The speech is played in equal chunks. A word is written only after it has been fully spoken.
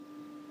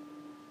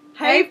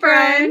Hey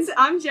friends,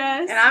 I'm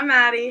Jess. And I'm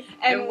Maddie.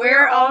 And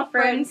we're all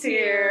friends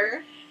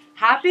here.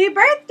 Happy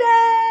birthday!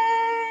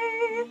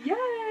 Yay!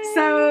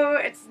 So,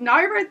 it's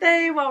not your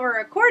birthday while we're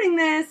recording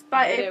this,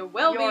 but if it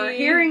will you're be.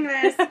 hearing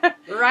this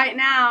right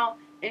now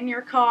in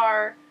your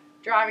car,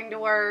 driving to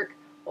work,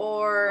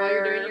 or while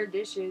you're doing your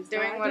dishes,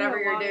 doing whatever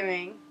you're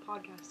doing,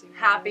 podcasting.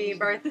 happy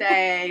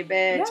birthday,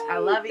 bitch. Yay, I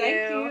love you.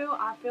 Thank you.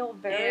 I feel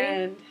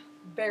And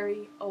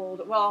very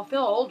old. Well, I'll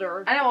feel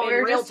older. I know, well, in we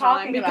were real just time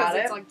talking because about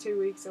it's it. like 2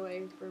 weeks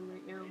away from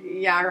right now.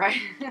 yeah, right.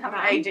 I'm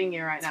I'm aging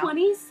you right now.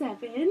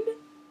 27.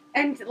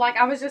 And, like,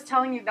 I was just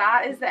telling you,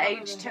 that is the Oh,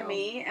 age the to hell.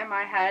 me in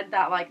my head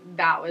that, like,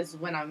 that was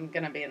when I'm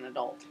going to be an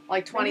adult.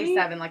 Like,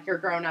 27, like, you're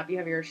grown up, you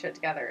have your shit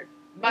together.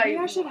 But Maybe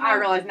I should I have-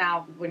 realize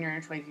now, when you're in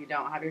your 20s, you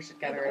don't have your shit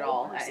together An at old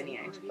all at person any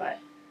age. party. But,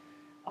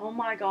 oh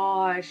my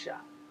gosh,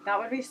 that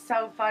would be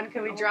so fun.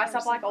 Could we Old dress up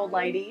person like old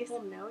party? ladies?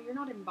 Well, no, you're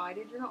not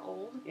invited. You're not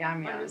old. Yeah,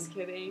 I'm young. I'm just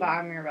kidding. But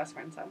I'm your best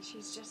friend, so.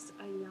 She's just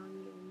a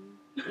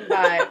youngin'.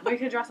 But we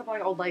could dress up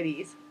like old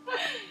ladies.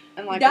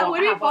 And, like, that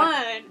would be have, fun.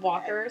 like,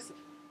 walkers.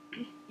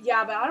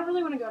 Yeah, but I don't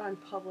really want to go out in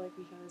public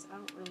because I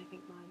don't really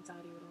think my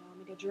anxiety would allow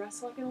me to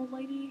dress like an old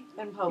lady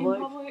In public.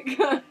 in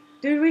public.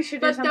 Dude, we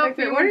should do But something there'll for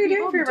be you. What are you doing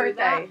people for your do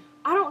that. birthday?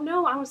 I don't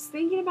know. I was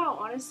thinking about,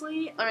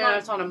 honestly. I mean, like,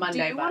 it's on a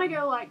Monday, do you want to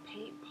but- go, like,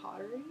 paint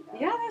pottery? though?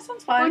 Yeah, that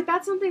sounds fun. Like,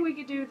 that's something we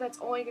could do that's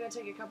only going to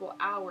take a couple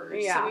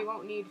hours. Yeah. So we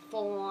won't need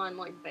full-on,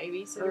 like,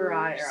 babysitters.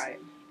 Right.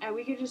 And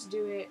we could just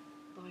do it,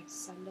 like,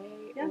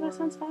 Sunday Yeah, or that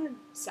sounds fun.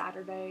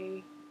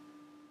 Saturday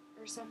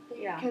or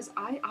something. Yeah. Because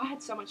I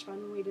had so much fun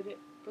when we did it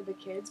for the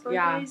kids'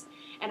 Yeah. birthdays.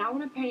 And I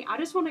want to paint. I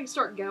just want to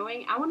start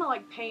going. I want to,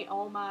 like, paint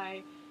all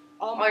my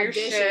your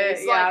dishes. shit,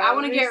 Like, yeah, I that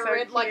want to would be get so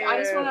rid. Like, I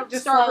just want cute. to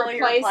Just start slowly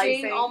replacing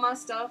replacing. all my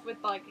stuff with,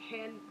 like,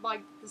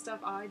 the stuff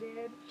I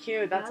did.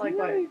 Cute. That's That'd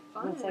like be really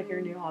what. That's like your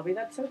fun. new hobby.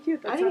 That's so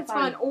cute. That's I think so it's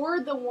fun.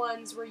 Or the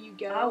ones where you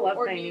go. I love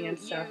or painting you, and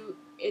stuff.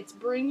 It's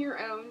bring your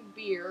own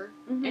beer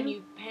Mhm. and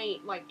you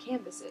paint, like,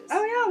 canvases.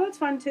 Oh yeah, that's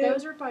fun too.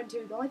 Those are fun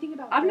too. The only thing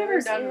about I've never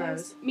those done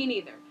is- those. Me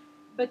neither.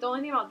 But the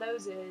only thing about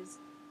those is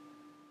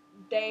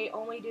they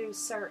only do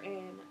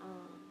certain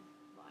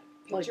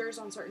Like- pictures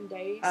on certain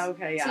days.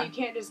 Okay, yeah. So you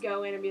can't just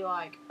go in and be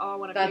like, oh, I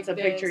want to pick That's a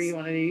this. picture you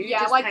want to do. You Yeah,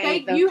 just like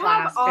paint the you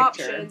have class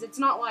picture. options. It's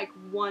not like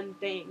one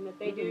thing that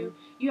they do. Mm-hmm.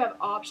 You have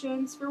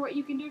options for what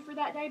you can do for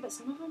that day, but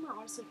some of them are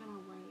honestly kind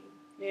of lame.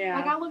 Yeah.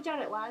 Like I looked at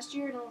it last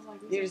year and I was like,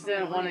 these you are just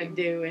kinda didn't want to lame.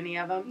 do any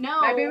of them.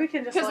 No, Maybe we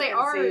can just look they and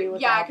are. see what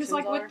Yeah, the because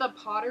like options with the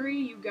pottery,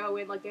 you go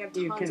in like they have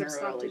You tons can of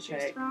stuff really to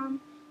choose pick. from.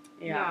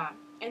 Yeah.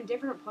 And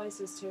different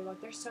places too. Like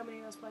there's so many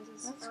of those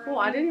places. That's around. cool.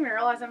 I didn't even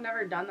realize I've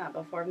never done that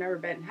before. I've never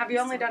been. Have you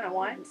only done it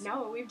once?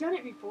 No, we've done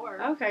it before.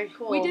 Okay,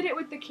 cool. We did it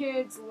with the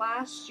kids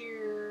last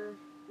year.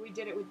 We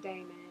did it with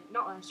Damon.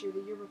 Not last year.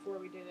 The year before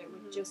we did it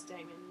with Mhm. just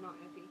Damon, not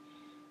Effie.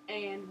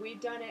 And we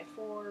did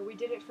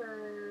it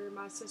for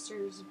my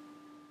sister's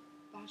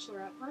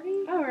bachelorette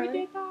party. Oh, really? We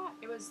did that.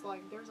 It was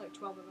like there was like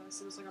 12 of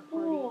us. It was like a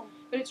party. Cool.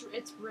 But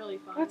it's really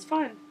fun. That's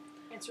fun.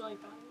 It's really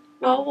fun.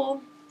 Well,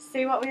 we'll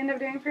see what we end up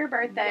doing for your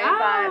birthday.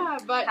 Yeah,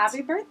 but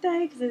happy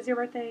birthday, because it's your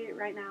birthday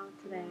right now,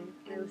 today.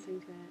 You're And-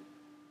 listening to it.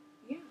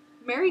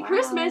 Merry Wow.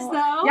 Christmas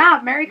though.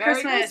 Yeah, Merry Merry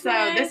Christmas. So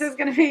Christmas. this is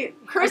going to be...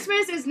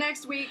 Christmas is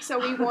next week, so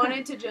we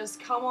wanted to just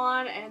come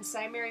on and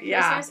say Merry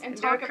Yeah, Christmas and do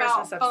a talk about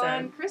Christmas fun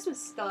episode. Christmas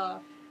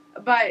stuff.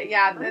 But,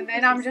 yeah, Merry and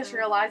then I'm Christmas, just though.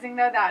 realizing,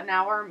 though, that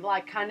now we're,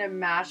 like, kind of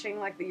mashing,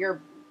 like,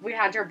 we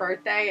had your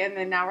birthday, and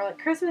then now we're like,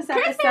 Christmas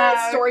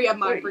episode. Story of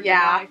my freaking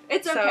Yeah, life.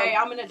 It's so- okay.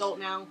 I'm an adult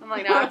now. I'm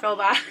like, now I feel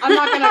bad. I'm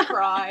not gonna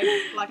cry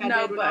like I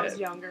No, did when I but- was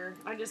younger.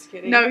 I'm just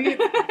kidding. No,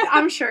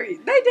 I'm sure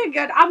they did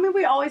good. I mean,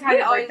 we always had We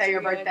your always birthday, your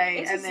do good. birthday,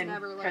 It's and just then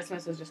never, like-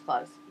 Christmas was just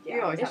close. Yeah,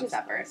 you always it's have just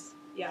separate. us.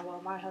 Yeah,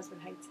 well, my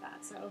husband hates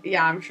that, so.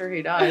 Yeah, I'm sure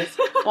he does.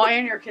 Well,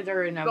 and your kids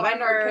are in Well,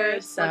 and our November,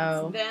 kids,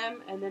 so. like, it's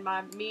them, and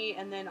then me,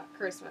 and then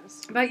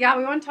Christmas. But yeah,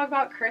 we want to talk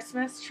about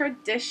Christmas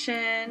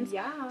traditions.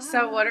 Yeah.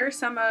 So, what are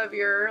some of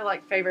your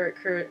like favorite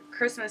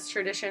Christmas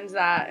traditions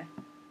that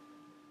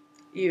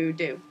you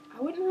do?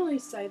 I wouldn't really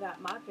say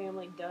that my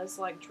family does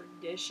like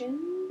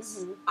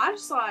traditions. Mhm. I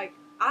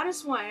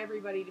just want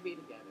everybody to be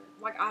together.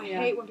 Like I Yeah.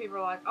 hate when people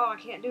are like, "Oh, I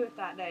can't do it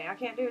that day. I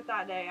can't do it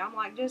that day." I'm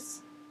like,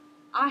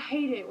 I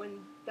hate it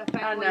when the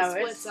family know,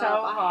 splits it's so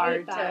up. I hard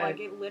hate that. to- Like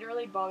it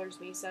literally bothers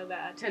me so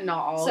bad. To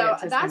not all So get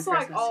to that's spend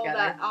like Christmas all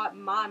together. that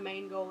my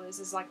main goal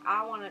is like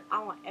I want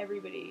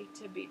everybody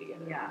to be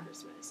together Yeah. on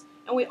Christmas,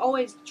 and we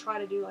always try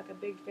to do like a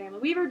big family.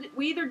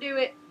 We either do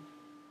it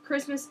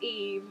Christmas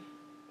Eve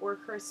or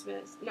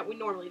Christmas. No, we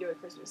normally do it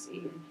Christmas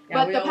Eve. Yeah,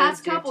 But we the always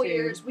past do, couple too.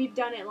 years, we've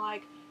done it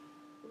like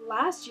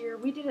last year.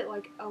 We did it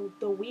like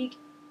the week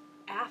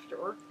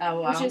after, Oh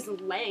wow. which is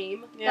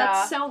lame. Yeah.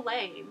 That's so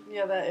lame.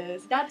 yeah, that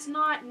is. That's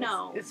not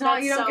no. It's not.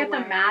 That's You don't so get the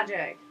lame.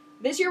 magic.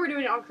 This year we're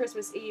doing it on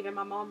Christmas Eve, and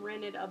my mom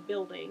rented a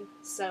building,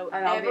 so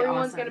that'll be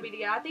everyone's awesome. gonna be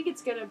together.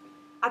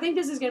 I think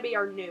this is gonna be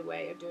our new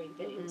way of doing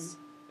things.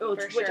 For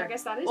Which sure. I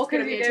guess that is Well,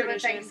 gonna because be you a do it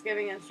with tradition.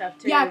 Thanksgiving and stuff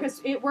too. Yeah,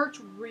 because it worked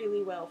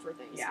really well for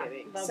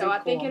Thanksgiving. that'll So be I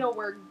think cool. it'll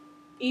work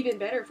even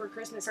better for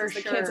Christmas For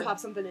because the kids sure. will have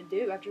something to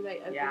do after they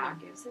open Yeah. their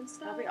gifts and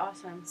stuff. That'll be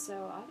awesome.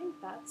 So I think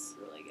that's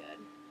really good.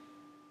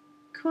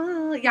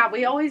 cool. Yeah,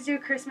 we always do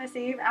Christmas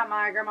Eve at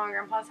my grandma and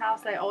grandpa's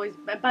house. They always,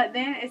 but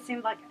then it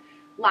seemed like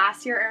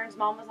last year Erin's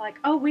mom was like,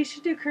 "Oh, we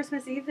should do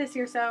Christmas Eve this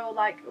year." So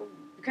like,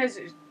 because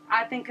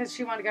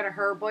she wanted to go to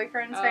her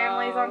boyfriend's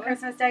families on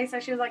Christmas Day, so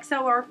she was like,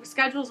 "So our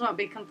schedules won't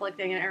be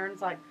conflicting." And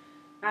Erin's like,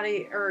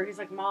 he's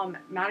like, "Mom,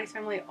 Maddie's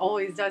family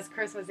always does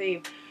Christmas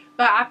Eve."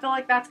 But I feel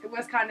like that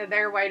was kind of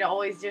their way to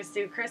always just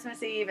do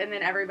Christmas Eve, and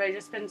then everybody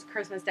just spends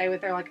Christmas Day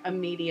with their like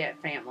immediate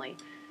family.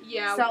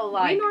 Yeah, so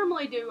like we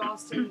normally do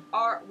Austin.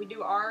 We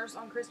do ours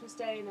on Christmas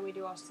Day, and then we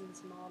do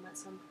Austin's mom at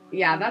some point.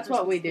 Yeah, that's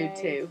what we do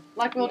Day. too.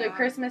 Like we'll do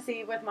Christmas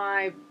Eve with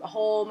my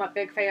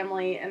big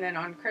family, and then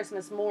on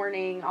Christmas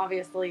morning,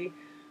 obviously,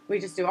 we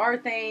just do our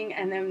thing,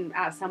 and then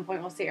at some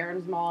point we'll see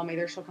Erin's mom.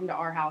 Either she'll come to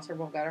our house, or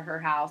we'll go to her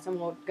house, and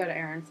we'll go to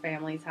Erin's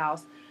family's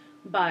house.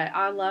 But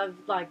I love,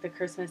 like, the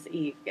Christmas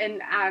Eve.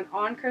 And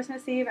on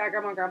Christmas Eve at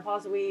Grandma and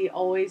Grandpa's, we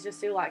always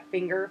just do, like,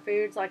 finger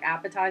foods, like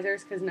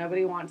appetizers, because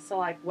nobody wants to,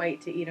 like,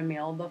 wait to eat a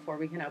meal before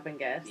we can open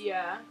gifts.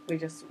 Yeah. We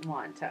just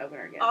want to open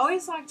our gifts. I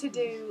always like to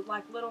do,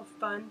 like, little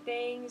fun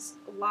things.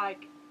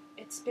 Like,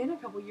 it's been a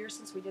couple years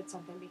since we did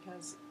something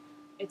because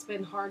it's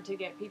been hard to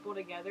get people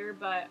together.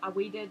 But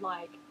we did,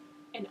 like,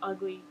 an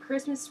ugly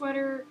Christmas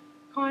sweater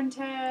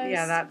contest.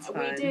 Yeah, that's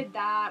fun. We did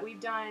that. We've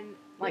done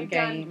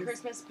done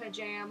Christmas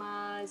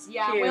pajamas.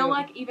 Yeah, Cute. we'll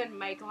like even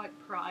make like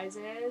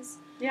prizes.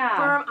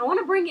 Yeah. I want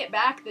to bring it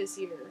back this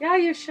year. Yeah,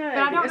 you should. But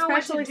I don't know what to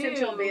Especially do. since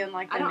you'll be in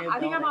like the new building. I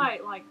think I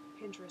might like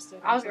Pinterest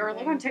it. Or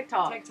look on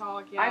TikTok.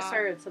 TikTok, yeah. I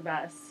swear it's the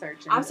best search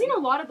engine. I've seen a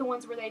lot of the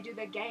ones where they do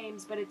the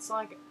games, but it's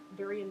like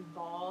very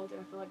involved,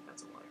 and I feel like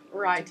that's a lot.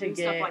 Right, to do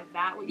get stuff like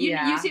that.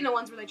 You've seen the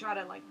ones where they try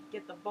to like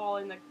get the ball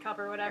in the cup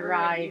or whatever.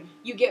 Right.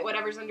 You get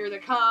whatever's under the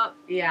cup.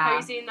 Yeah.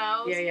 Have you seen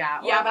those? Yeah.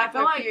 Yeah, but I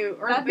feel like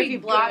if you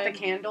blow out the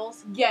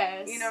candles.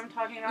 Yes. You know what I'm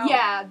talking about?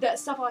 Yeah, that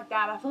stuff like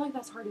that. I feel like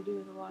that's hard to do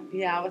with a lot of people.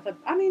 Yeah,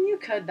 you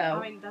could though.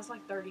 I mean, that's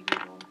like 30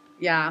 people.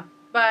 Yeah,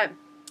 but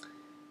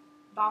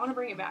I want to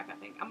bring it back. I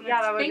think I'm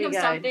gonna think of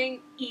good. Something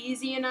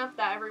easy enough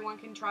that everyone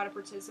can try to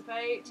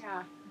participate.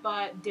 Yeah.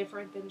 But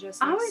different than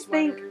just I like always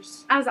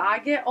sweaters. think as I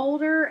get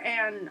older,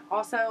 and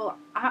also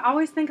I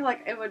always think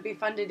like it would be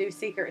fun to do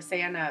Secret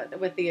Santa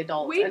with the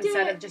adults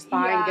instead of just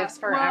buying gifts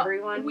for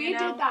everyone. We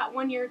did that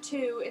one year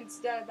too.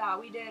 Instead of that,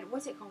 we did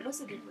what's it called? What's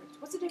the difference?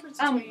 What's the difference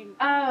between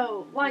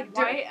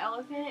white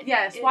elephant?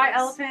 Yes, white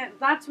elephant.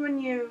 That's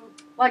when you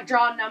like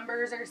draw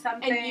numbers or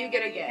something, and you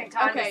get a gift. You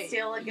can kind of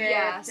steal a gift.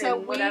 Yeah, so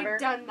we've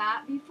done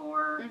that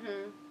before.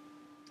 Mm-hmm.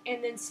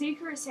 And then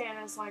Secret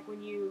Santa's like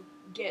when you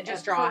get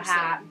just draw a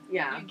hat.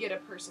 Yeah, you get a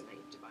person that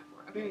you have to buy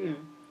for. Okay.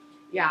 Mm-hmm.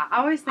 Yeah, I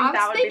always think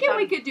that would be fun. I was thinking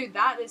we could do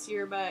that this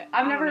year, but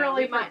I've never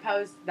really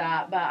proposed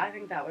that, but I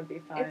think that would be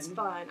fun. It's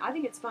fun. I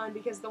think it's fun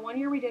because the one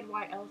year we did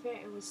White Elephant,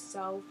 it was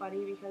so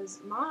funny because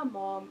my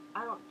mom,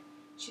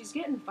 she's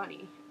getting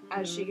funny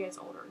as she gets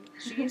older.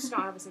 She used to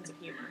not have a sense of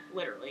humor,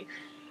 literally.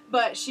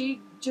 But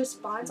she just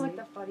finds like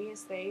the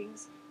funniest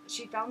things.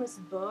 She found this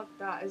book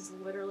that is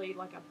literally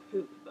like a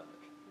poop book.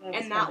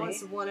 That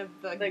was one of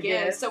the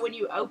gifts. So when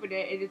you open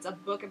it and it's a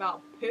book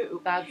about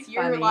poop,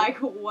 you're funny. Like,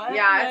 what?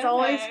 Yeah, it's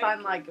always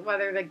fun, like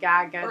whether the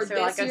gag goes or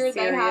like a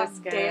serious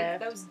gift.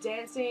 Those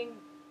dancing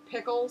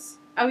pickles.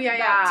 Oh yeah,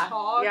 that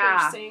talk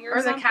or sing or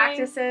something. The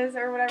cactuses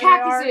or whatever.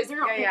 Cactuses, they're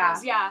not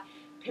pickles. Yeah.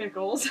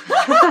 Pickles.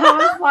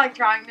 I was like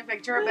trying to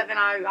picture it, but then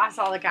I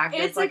saw the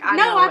cactus. It's like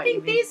I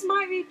think these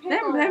might be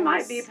pickles. They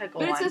might be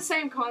pickles, but it's the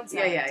same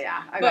concept.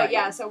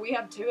 Yeah. So we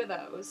have 2 of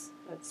those.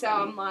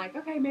 I'm like,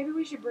 okay, maybe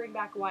we should bring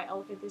back White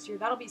Elephant this year.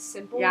 That'll be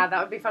simple. Yeah,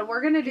 that would be fun.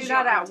 We're gonna do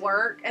that at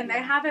work, and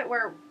they have it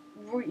where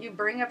you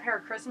bring a pair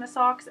of Christmas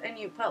socks and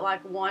you put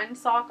like one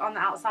sock on the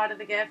outside of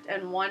the gift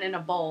and one in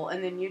a bowl,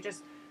 and then you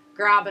just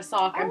grab a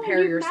sock and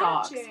pair your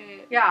socks.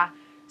 Yeah.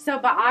 So,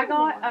 but I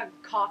got a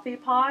coffee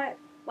pot.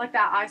 Like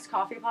that iced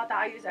coffee pot that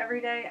I use every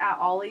day at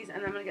Ollie's,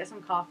 and I'm going to get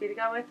some coffee to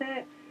go with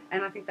it,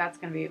 and I think that's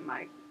going to be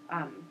my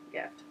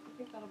gift. I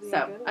think that'll be a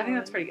good one. I think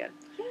that's pretty good.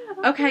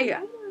 Yeah, okay,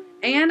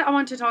 and I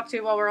want to talk to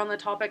you while we're on the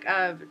topic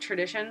of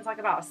traditions, like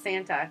about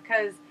Santa,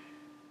 because,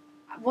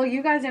 well,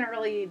 you guys didn't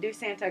really do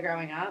Santa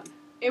growing up.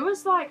 It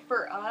was like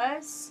for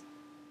us...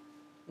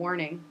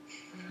 Warning.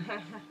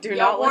 Do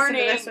not listen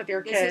to this with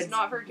your kids. This is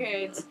not for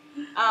kids.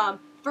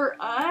 For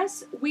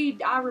us,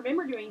 I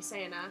remember doing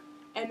Santa.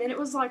 And then it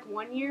was like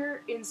one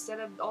year,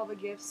 instead of all the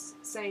gifts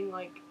saying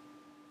like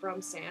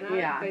from Santa,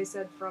 they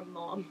said from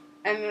Mom.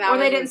 Or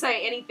they didn't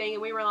say anything,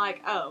 and we were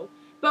like, oh.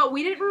 But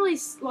we didn't really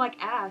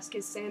like ask,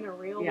 is Santa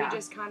real? Yeah. We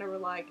just kind of were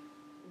like,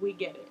 we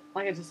get it.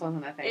 Like it just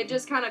wasn't a thing. It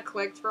just kind of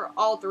clicked for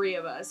all 3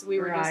 of us. We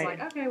were just like,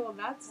 okay, well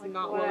that's like,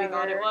 not what we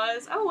thought it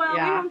was. Oh well, we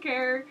don't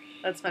care.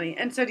 That's funny.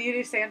 And so do you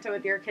do Santa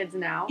with your kids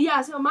now?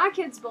 Yeah, so my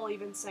kids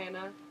believe in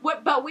Santa.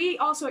 But we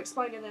also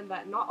explained to them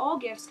that not all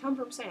gifts come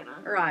from Santa.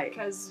 Right.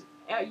 Because...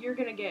 you're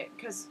going to get,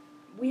 because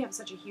we have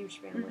such a huge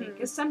family,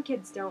 because some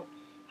kids don't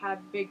have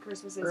big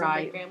Christmases and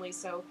big families,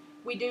 so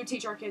we do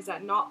teach our kids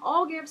that not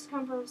all gifts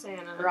come from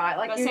Santa. Right,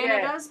 like but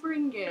Santa does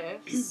bring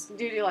gifts.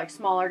 Do you do like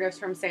smaller gifts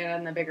from Santa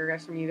and the bigger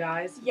gifts from you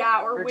guys?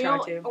 Yeah,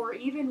 or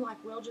even like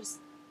we'll just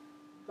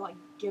like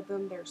give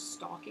them their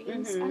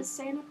stockings as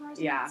Santa presents.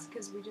 Yeah.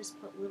 Because we just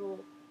put little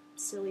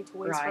silly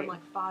toys Right. from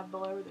like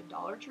 $5 at the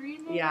Dollar Tree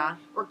in there. Yeah.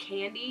 Or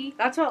candy.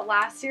 That's what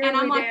last year And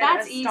I'm we like, did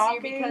that's a easier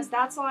stocking. because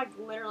that's like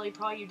literally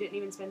probably you didn't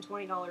even spend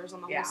 $20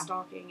 on the Yeah. whole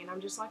stocking. And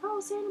I'm just like, oh,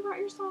 Santa brought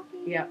your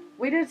stocking. Yep.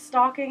 We did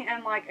stocking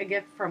and like a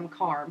gift from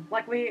Carm.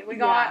 Like we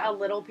got a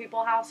Little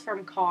People house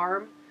from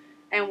Carm,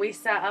 and we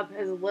set up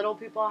his Little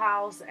People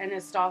house and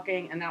his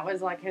stocking, and that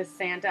was like his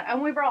Santa.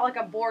 And we brought like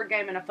a board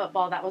game and a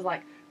football that was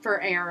like for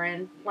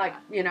Aaron, like,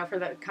 you know, for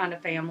the kind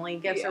of family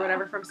gifts or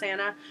whatever from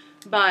Santa.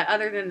 But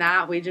other than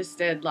that, we just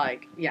did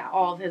like,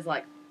 all of his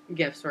like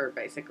gifts were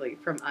basically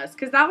from us.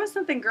 Because that was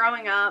something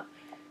growing up,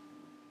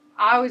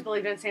 I always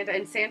believed in Santa,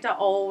 and Santa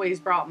always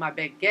brought my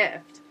big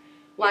gift.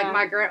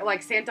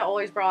 Like Santa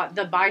always brought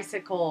the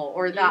bicycle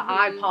or the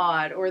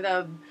iPod or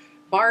the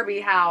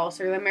Barbie house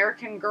or the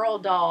American Girl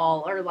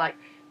doll or like,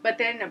 but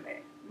then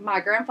my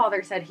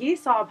grandfather said he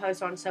saw a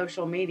post on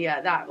social media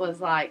that was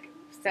like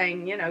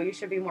saying, you know, you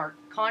should be more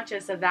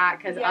conscious of that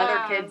because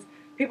other kids,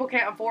 people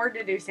can't afford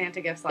to do Santa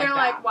gifts like that. They're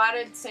like, why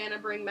did Santa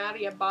bring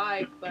Maddie a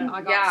bike, but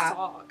I got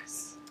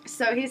socks?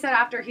 So he said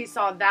after he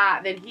saw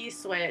that, then he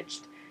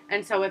switched.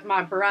 And so with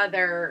my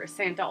brother,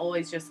 Santa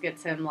always just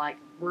gets him like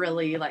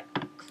really like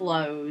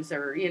clothes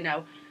or, you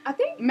know, I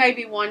think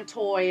maybe one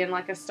toy and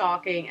like a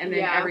stocking, and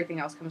then everything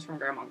else comes from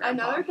Grandma and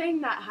Grandpa. Another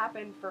thing that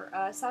happened for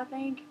us, I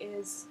think,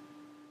 is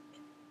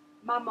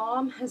my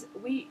mom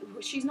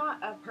she's not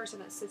a person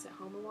that sits at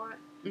home a lot.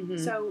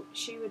 So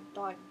she would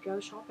like go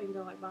shopping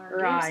to like buy her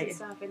gifts and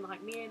stuff, and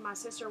like me and my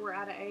sister were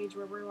at an age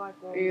where we're like,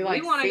 well,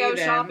 we want to go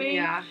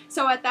shopping.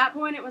 So at that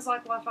point, it was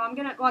like, well, if I'm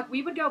gonna like,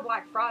 we would go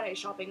Black Friday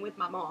shopping with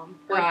my mom.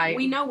 Like,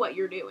 we know what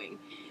you're doing.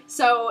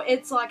 So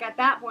it's like at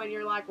that point,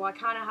 you're like, well, I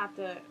kind of have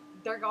to.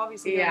 They're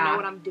obviously going to know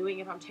what I'm doing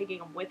if I'm taking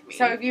them with me.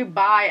 So if you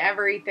buy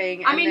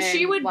everything, I mean,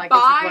 she would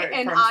buy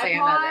an iPod.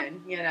 Santa,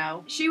 then, you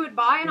know, she would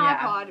buy an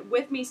iPod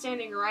with me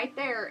standing right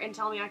there and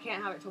tell me I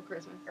can't have it till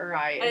Christmas.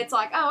 Right. And it's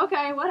like, oh,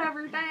 okay,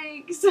 whatever,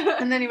 thanks.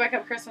 And then you wake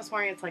up Christmas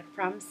morning, it's like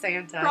from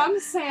Santa. From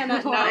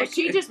Santa. No,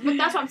 she just. But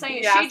that's what I'm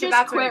saying. She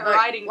just quit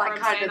writing from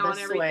Santa on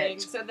everything.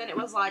 So then it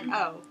was like,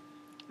 oh,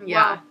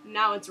 well,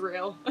 now it's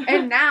real.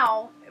 And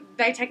now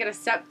they take it a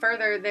step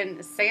further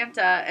than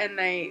Santa, and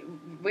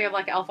we have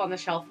like Elf on the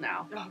Shelf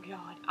now. Oh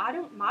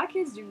God, my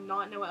kids do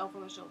not know what Elf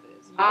on the Shelf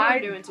is.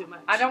 I'm doing too much.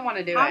 I don't want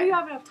to do it. How do you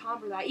have enough time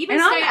for that? Even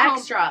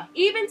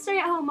stay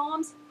at home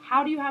moms,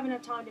 how do you have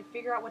enough time to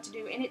figure out what to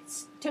do? And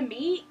it's, to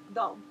me,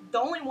 the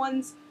only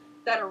ones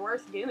that are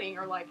worth doing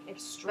are like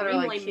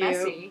extremely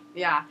messy.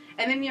 Yeah.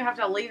 And then you have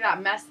to leave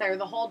that mess there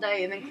the whole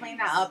day and then clean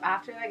that up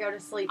after they go to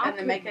sleep and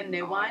then make a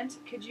new one.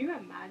 Could you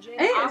imagine?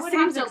 I would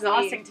seems have to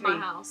exhausting to my me.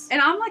 House.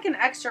 And I'm like an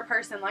extra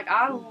person. Like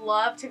I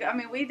love to go. I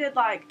mean, we did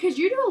like, because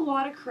you do a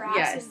lot of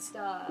crafts and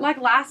stuff. Like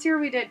last year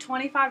we did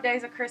 25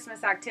 days of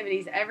Christmas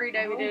activities. Every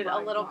day we did a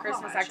little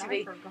Christmas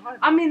activity.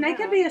 I mean, they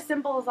could be as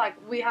simple as like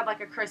we had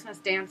like a Christmas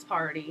dance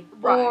party,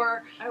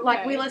 or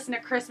like we listened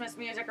to Christmas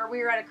music, or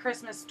we read a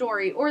Christmas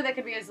story, or they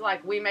could be as like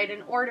we made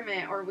an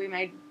ornament, or we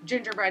made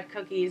gingerbread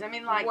cookies. I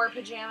mean, like wore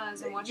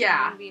pajamas and watched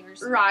a movie or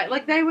something. Right.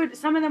 Like they would.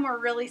 Some of them were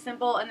really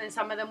simple, and then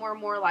some of them were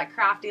more like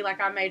crafty.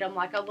 Like I made them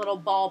like a little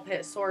ball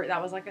pit sort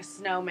that was like a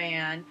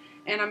snowman,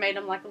 and I made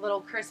him like a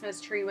little Christmas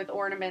tree with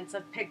ornaments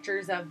of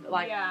pictures of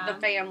like the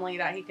family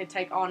that he could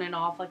take on and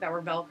off, like that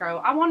were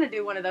Velcro. I want to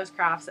do one of those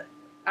crafts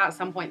at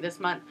some point this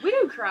month. We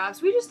do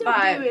crafts. We just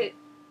don't do it.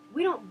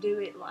 We don't do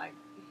it like.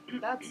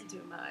 That's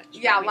too much.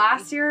 Yeah,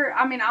 last year,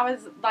 I mean, I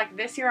was, like,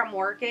 this year I'm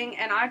working,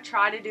 and I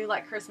try to do,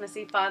 like,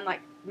 Christmassy fun, like,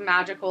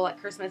 magical,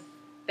 like, Christmas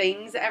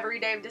things every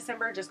day of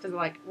December, just because,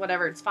 like,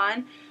 whatever, it's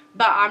fun.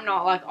 But I'm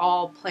not, like,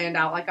 all planned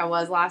out like I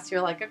was last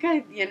year, like,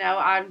 okay, you know,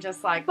 I'm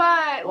just, like,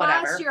 but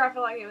whatever. Last year I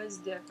feel like it was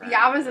different.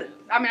 Yeah, I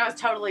was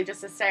totally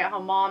just a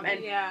stay-at-home mom, and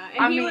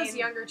he was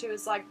younger, too.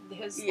 It's, like,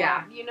 his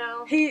love, you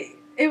know?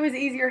 It was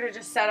easier to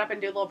just set up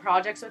and do little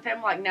projects with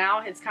him. Like,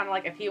 now, it's kind of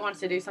like, if he wants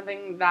to do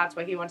something, that's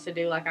what he wants to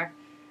do. Like,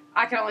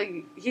 I can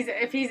only,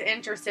 if he's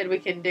interested, we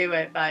can do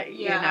it, but,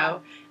 you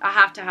know, I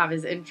have to have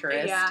his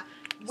interest. Yeah.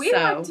 We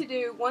like to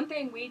do, one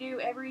thing we do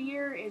every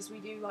year is we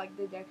do, like,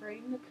 the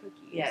decorating the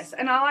cookies. Yes,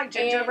 and I like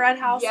gingerbread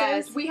houses.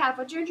 Yes, we have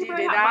a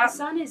gingerbread house.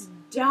 My son is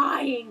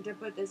dying to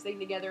put this thing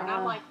together, and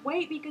I'm like,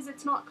 wait, because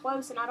it's not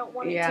close, and I don't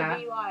want it to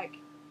be, like...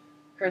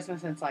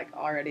 Christmas, and it's, like,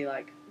 already,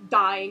 like...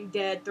 dying,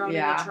 dead, thrown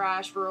in the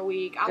trash for a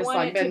week. I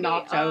want it to been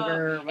knocked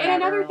over or whatever.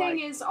 And another thing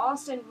is,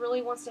 Austin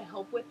really wants to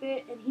help with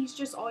it, and he's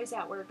just always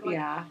at work. Like,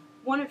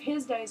 one of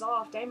his days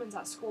off, Damon's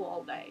at school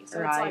all day. So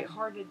it's, like,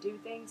 hard to do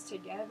things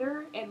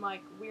together, and,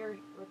 like, we're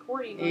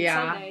recording on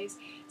Sundays.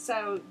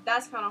 So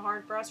that's kind of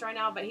hard for us right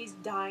now, but he's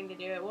dying to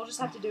do it. We'll just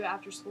have to do it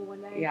after school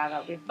one day. Yeah,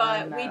 that'll be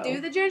fun, But we do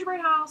the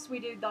gingerbread house, we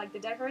do, like, the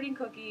decorating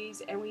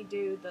cookies, and we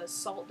do the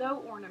salt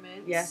dough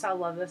ornaments. Yes, I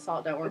love the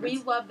salt dough ornaments.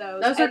 We love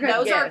those. Those are good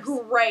Those gifts. are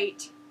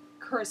great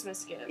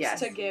Christmas gifts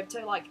to give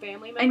to, like,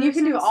 family members. And you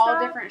can do all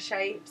stuff. different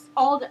shapes.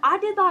 I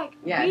did, like,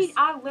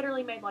 I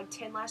literally made, like,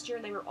 10 last year,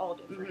 and they were all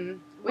different.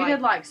 Mm-hmm. We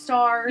did, like,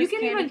 stars, you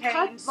can even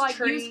canes, cut, like,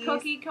 trees, use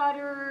cookie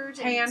cutters.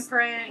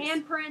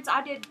 Handprints.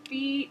 I did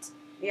feet.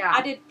 Yeah.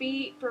 I did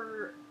feet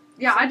for.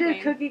 Yeah, I did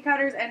something. cookie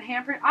cutters and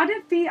handprint. I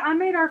did feet. I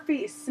made our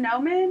feet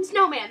snowmen.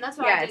 Snowman. That's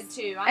what I did Yes.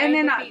 too. And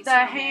then the, feet the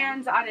snowman.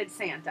 hands, I did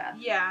Santa.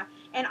 Yeah,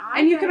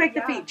 And you can make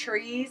the feet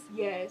trees.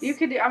 Yes. You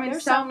could do, I mean,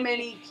 There's so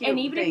many cute And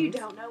even things.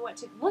 if you don't know what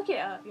to look it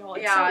up, y'all.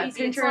 It's yeah, so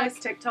easy. Pinterest, It's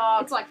like,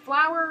 TikTok. It's like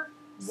flour,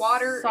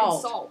 water, Salt.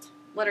 and salt.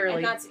 Literally.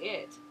 And that's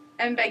it.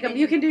 And bake and them. then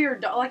You can do your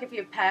like if you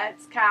have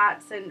pets,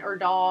 cats, or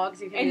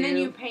dogs. You can. And do, then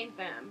you paint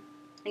them.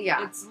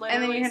 Yeah. It's literally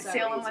And then you can so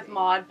seal them easy. with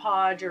Mod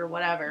Podge or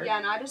whatever. Yeah,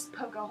 and I just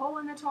poke a hole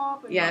in the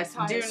top. And Yes.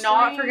 like, tie Do a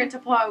not string. forget to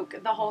poke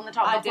the hole in the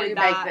top I before did you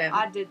that. bake them.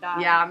 I did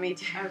that. Yeah, me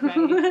too.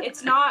 Okay.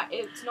 It's not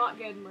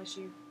good unless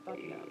you fuck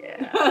it up.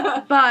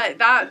 Yeah.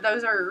 But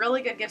those are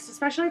really good gifts,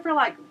 especially for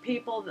like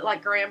people that,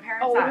 like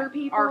grandparents Older that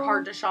people. are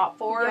hard to shop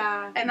for.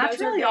 Yeah, And that's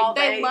those are really big. all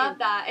they they love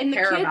that, and the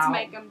care kids about.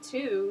 make them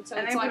too. So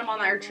And it's they like put them on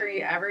their handmade.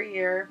 tree every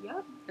year.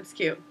 Yep. It's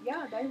cute.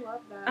 Yeah, they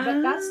love that.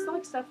 But that's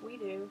like stuff we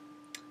do.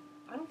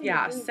 I don't think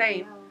Yeah, we do same.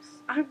 anything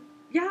else.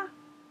 Yeah.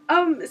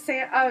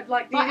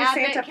 Like do you My do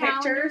advent Santa pictures?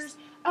 calendars?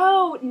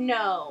 Oh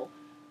no,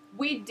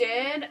 we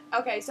did.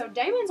 Okay, so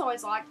Damon's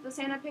always liked the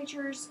Santa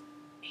pictures.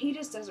 He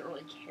just doesn't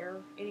really care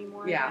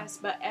anymore, Yeah. I guess.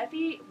 But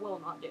Effie will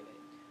not do it.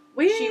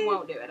 We She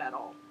won't do it at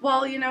all.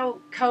 Well,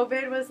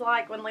 COVID was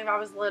like when Levi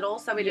was little,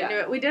 so we didn't Yeah.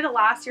 do it. We did it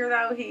last year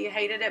though. He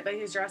hated it, but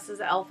he was dressed as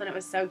an elf and it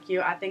was so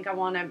cute. I think I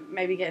want to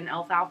maybe get an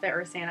elf outfit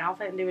or a Santa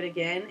outfit and do it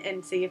again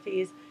and see if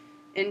he's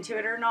into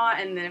it or not.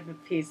 And then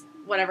if he's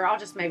whatever, I'll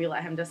just maybe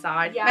let him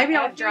decide. Yeah, maybe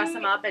I'll Effie- dress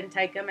him up and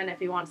take him, and if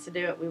he wants to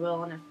do it, we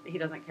will. And if he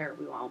doesn't care,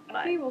 we won't. But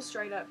Effie will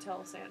straight up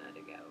tell Santa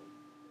to go.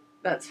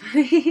 that's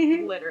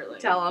funny. Literally.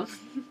 Tell him.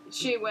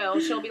 She will.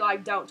 She'll be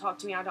like, "Don't talk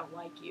to me. I don't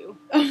like you."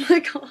 Oh my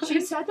god.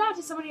 She said that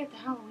to somebody at the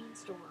Halloween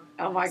store.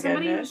 Oh my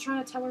Somebody goodness. was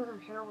trying to tell her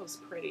hair was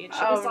pretty, and she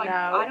Oh, was like, no.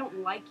 "I don't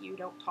like you.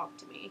 Don't talk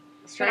to me."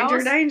 Stranger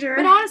was- danger.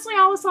 But honestly,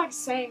 I was like,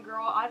 "Saying,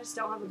 girl, I just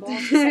don't have the balls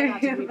to say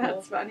that to people."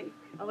 That's funny.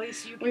 At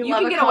least you We can,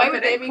 love a get away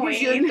with it confident because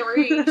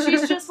queen. you're 3.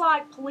 She's just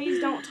like, "Please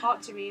don't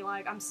talk to me.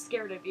 Like, I'm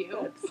scared of you."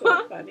 That's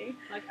so funny.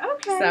 Like,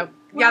 okay. So,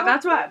 yeah,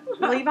 that's what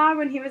Levi,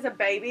 when he was a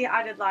baby,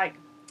 I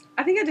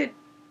think I did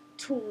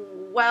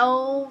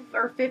 12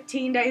 or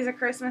 15 days of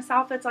Christmas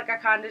outfits. Like, I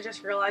kind of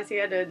just realized he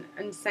had an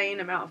insane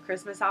amount of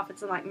Christmas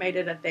outfits and, like, made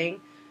it a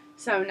thing.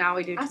 So now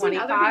we do I've seen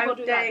 25 other people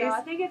do that, days. though.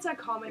 I think it's a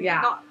common.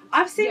 Yeah. Not,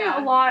 I've seen Yeah.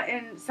 it a lot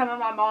in some of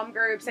my mom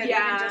groups and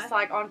Yeah. even just,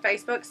 like, on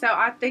Facebook. So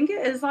I think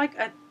it is, like,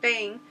 a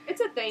thing.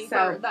 it's a thing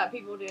So, that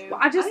people do. Well,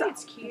 I just think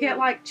it's cute. get,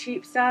 like,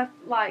 cheap stuff,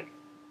 like,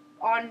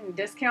 on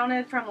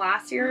discounted from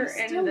last year I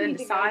and still then need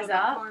to go size to the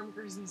up. Carm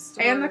Cruising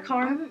store. And the I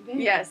Carm, haven't been.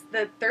 yes,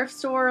 the thrift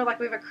store, like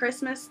we have a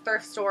Christmas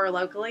thrift store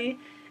locally.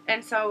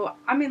 And so,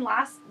 I mean,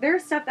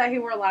 there's stuff that he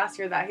wore last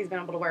year that he's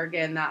been able to wear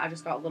again that I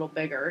just got a little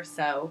bigger.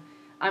 So,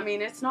 I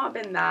mean, it's not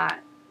been that,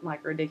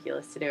 like,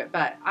 ridiculous to do it.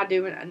 But I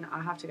do, and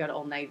I have to go to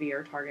Old Navy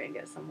or Target and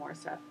get some more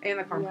stuff. And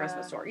the Carm Yeah.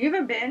 Christmas store. You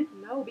haven't been?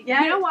 No, because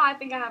Yeah. you know why I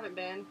think I haven't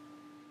been?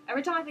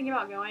 Every time I think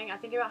about going, I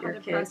think about how Your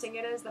kids. depressing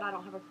it is that I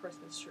don't have a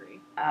Christmas tree.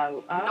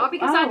 Oh. Not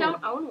because I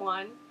don't own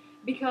one,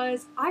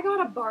 because I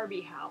got a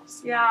Barbie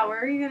house. Yeah, now.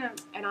 where are you going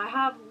to And I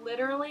have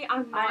literally,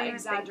 I'm I not don't even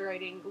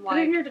exaggerating, put it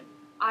like, in your,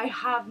 I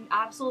have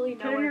absolutely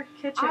put it in nowhere. your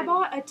kitchen? I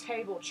bought a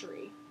table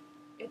tree.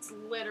 It's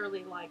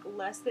literally like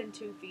less than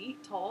 2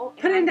 feet tall.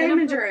 Put it in I'm gonna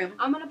Damon's put- room.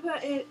 I'm gonna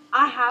put it.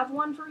 I have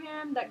one for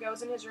him that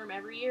goes in his room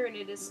every year, and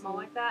it is small Mhm.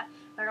 like that.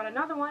 I got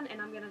another one,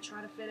 and I'm gonna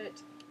try to fit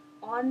it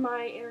on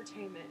my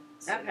entertainment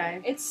center.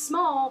 Okay. It's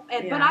small,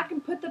 but Yeah. I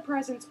can put the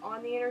presents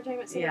on the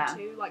entertainment center Yeah.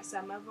 too, like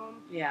some of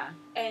them, Yeah.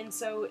 and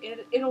so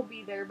it'll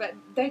be there. But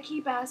they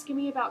keep asking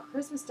me about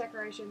Christmas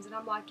decorations, and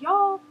I'm like,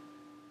 y'all.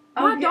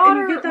 My and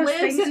daughter get those lives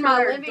things in for my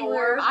their living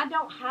door. room. I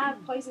don't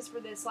have places for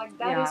this. Like,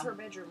 that Yeah. is her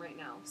bedroom right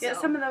now. Get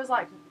so. some of those,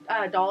 like,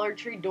 Dollar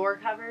Tree door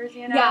covers,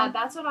 you know? Yeah,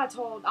 that's what I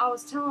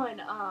was telling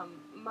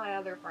my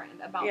other friend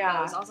about Yeah.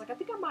 those. I was like, I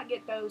think I might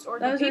get those. Or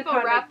Those do are people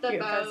kinda wrap the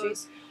cute,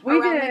 bows We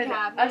around the did a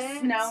cabinets?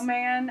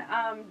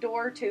 snowman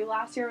door too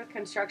last year with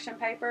construction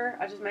paper.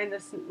 I just made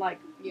this like.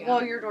 Yeah.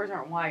 Well, your doors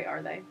aren't white,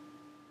 are they?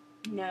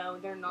 No,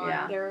 they're not.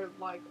 Yeah. They're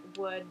like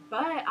wood.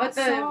 But I But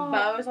the saw.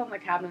 bows on the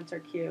cabinets are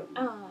cute.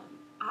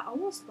 I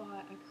almost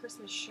bought a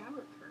Christmas shower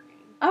curtain.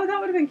 Oh, that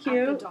would have been At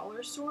cute. the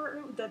dollar store,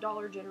 the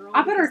Dollar General.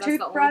 I put our because that's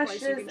the only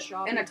place you can toothbrushes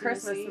shop in a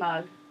Christmas Tennessee.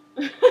 mug.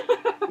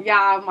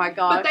 Yeah, oh my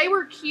gosh. But they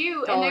were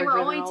cute, and they Dollar were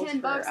only Generals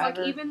 $10. Like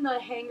forever. even the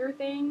hanger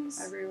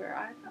things,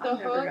 Everywhere. the I'll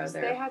never go hooks,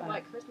 there. they had but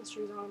like Christmas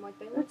trees on them. Like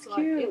they That's looked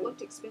like it cute.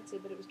 looked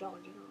expensive, but it was Dollar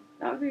General.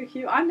 that would be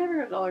cute. I never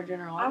go to Dollar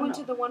General. I don't went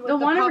know. to the one with the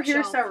one pop over here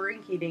is shelf. so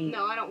rinky dink.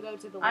 No, I don't go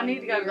to the one. I need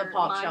to go to the near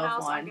pop my shelf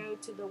house. I one. go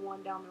to the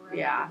one down the road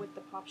Yeah. with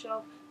the pop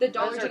shelf. The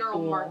Dollar Those are General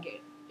cool.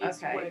 Market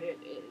is Okay. what it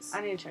is.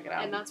 I need to check it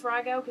out. And that's where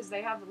I go because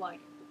they have like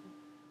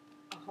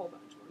a whole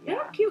bunch more. They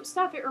Yeah. have cute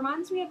stuff. It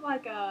reminds me of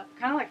like a.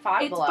 kind of like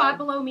Five It's Below. Five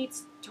Below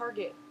meets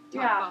Target.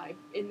 Type Yeah. vibe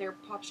in their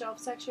pop shelf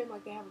section.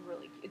 Like they have a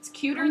really. It's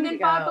cuter I need than to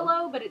Five go.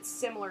 Below, but it's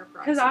similar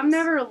prices. Because I've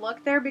never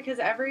looked there because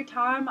every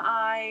time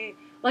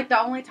Like,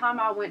 the only time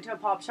I went to a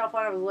pop shop,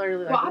 I was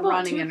literally, like, Well, I bought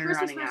running 2 in and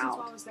Christmas running presents out.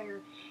 while I was there.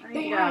 I need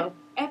They to had go.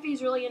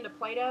 Effie's really into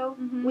Play-Doh.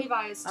 Mhm.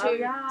 Levi is too. Oh,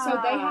 yeah. So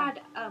they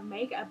had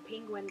make a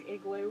penguin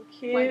igloo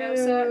Play-Doh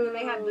set, and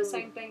they had the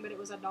same thing, but it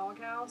was a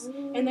doghouse.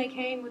 And they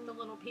came with the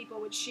little people,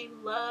 which she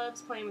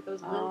loves playing with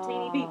those little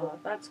teeny people.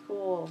 That's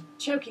cool.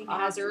 Choking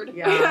hazard.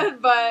 Yeah.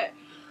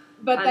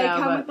 but I they know,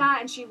 come but- with that,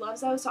 and she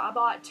loves those. So I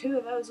bought 2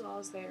 of those while I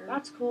was there.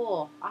 That's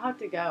cool. I'll have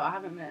to go. I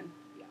haven't been.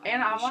 Yeah,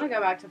 And I you want to should.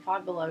 go back to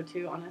Five Below,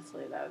 too,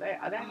 honestly, though. They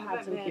I have had some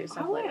haven't cute been.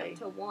 stuff I went lately.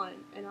 to one,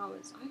 and I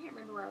can't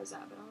remember where I was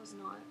at, but I was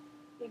not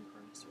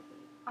impressed with it.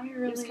 I It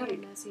was really... kind of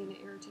messy and it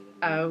irritated me.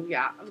 Oh,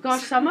 yeah.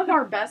 Gosh, some of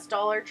our best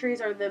Dollar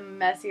Trees are the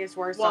messiest,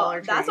 worst Dollar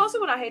Trees. That's also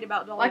what I hate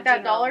about Dollar Like that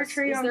Generals, Dollar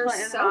Tree is on they're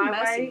Clinton so Highway.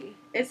 messy.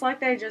 It's like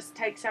they just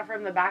take stuff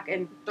from the back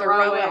and Throw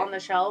throw it it. on the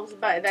shelves,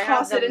 but they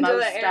Toss have it the into most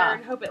the air stuff.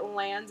 and hope it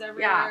lands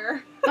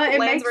everywhere. But it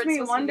Lands makes where it's me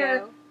supposed to wonder,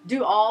 go.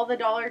 do all the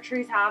Dollar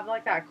Trees have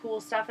like that cool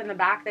stuff in the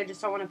back? They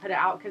just don't want to put it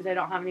out because they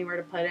don't have anywhere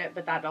to put it,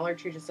 but that Dollar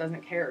Tree just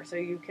doesn't care. So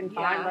you can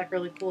find Yeah. like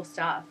really cool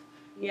stuff,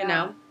 you Yeah.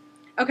 know?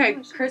 Okay, Oh,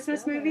 I should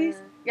Christmas go movies?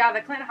 there. Yeah,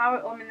 the Clinton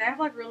Highway, I mean, they have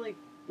like really,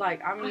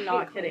 like, I'm I hate not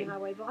Clinton kidding.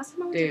 Highway. The last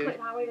time I went Dude. to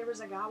Clinton Highway, there was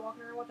a guy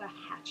walking around with a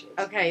hatchet.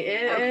 Okay,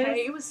 it Okay,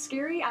 is. it was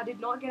scary. I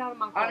did not get out of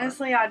my car.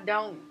 Honestly, I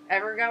don't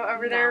ever go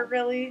over there, No.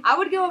 really. I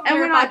would go over And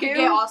there when if I I could do,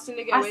 get Austin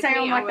to go I with stay me.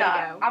 on like I would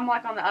the, go. I'm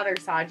like on the other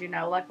side, you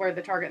know, like where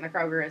the Target and the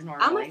Kroger is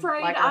normally. I'm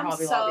afraid. Like our I'm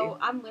Hobby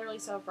Lobby. literally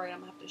so afraid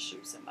I'm gonna have to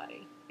shoot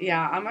somebody.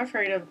 Yeah, I'm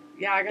afraid of,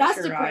 yeah, I guess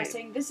That's you're right.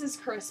 depressing. This is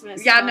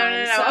Christmas. Yeah, time,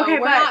 no. So Okay,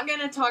 we're but not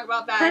gonna talk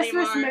about that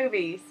Christmas anymore.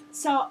 movies.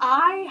 So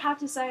I have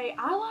to say,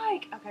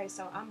 okay,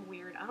 so I'm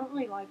weird. I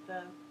only like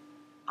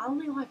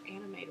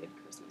animated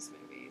Christmas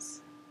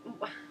movies.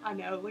 I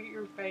know, look at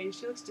your face.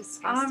 She looks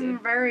disgusted. I'm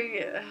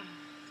very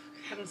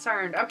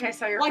concerned. Okay,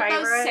 so your like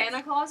favorite? those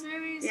Santa Claus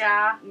movies?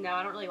 Yeah. No,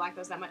 I don't really like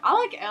those that much. I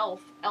like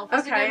Elf. Elf is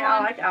a Okay, good I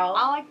one. like Elf.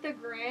 I like the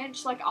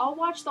Grinch. Like, I'll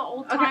watch the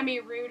old-timey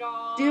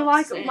Rudolph. Do you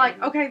like,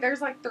 okay,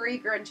 there's like 3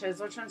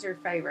 Grinches. Which one's your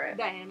favorite?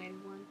 The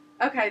animated one.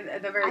 Okay,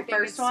 the very I think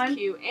first it's one?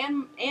 cute.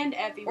 And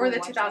Effie Or will the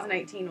watch that one.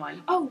 2018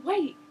 one? Oh,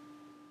 wait.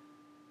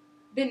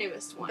 The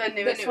newest one. The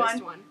newest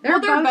one? They're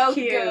They're both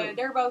cute. good.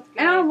 They're both good.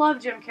 And I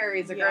love Jim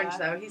Carrey as a Yeah, Grinch,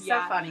 though. He's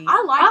yeah. so funny.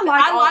 I like all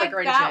that the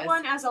Grinches.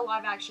 one as a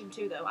live action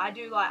too, though. I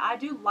do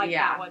like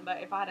Yeah. that one,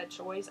 but if I had a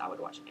choice, I would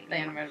watch an The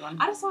animated one. animated one.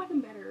 I just like them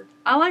better.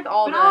 I like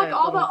all But the I like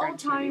all the little Grinch old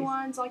timey movies.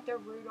 ones, like the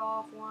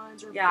Rudolph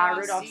ones or Yeah,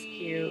 Frosty. Rudolph's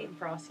cute and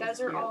Frosty's Those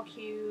cute. are all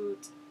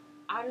cute.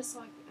 I just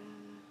like.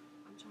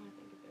 I'm trying to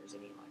think if there's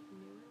any like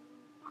newer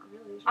ones. Not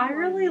really. There's not I a lot of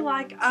really new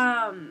like,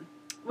 ones.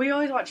 we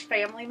always watched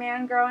Family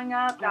Man growing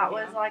up. That Oh,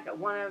 yeah. was like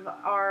one of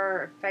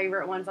our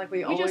favorite ones. Like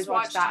we always just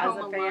watched watched that as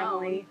a Home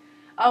family. Alone.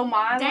 Oh,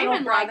 my Damon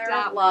little liked brother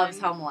that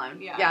loves one. Home Alone.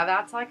 Yeah.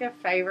 That's like a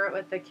favorite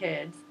with the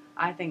kids.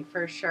 I think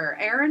for sure.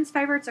 Aaron's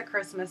favorite's A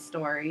Christmas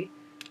Story.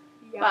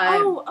 Yeah.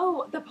 but-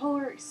 Oh, the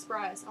Polar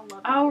Express. I love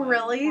that Oh, one.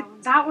 really?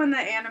 one's That good. one, the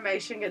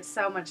animation gets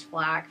so much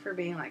flack for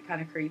being like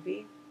kind of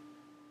creepy.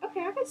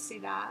 Okay, I could see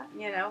that.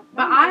 You know, I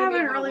but might I be haven't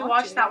able to really watch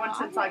watched it. that one I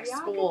since could- like yeah, I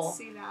could school.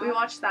 see that. We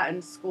watched that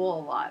in school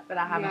a lot, but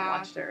I haven't Yeah.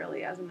 watched it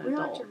really as an We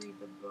like adult. to read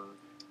the book.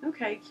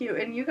 Okay, cute.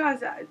 And you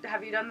guys,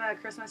 have you done the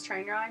Christmas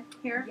train ride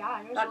here?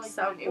 Yeah, it was That's really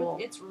so fun. cool.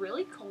 It's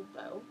really cold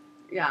though,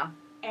 Yeah.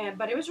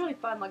 but it was really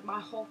fun. Like my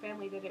whole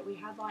family did it. We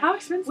had like How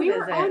expensive we is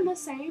were it? on the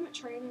same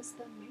train as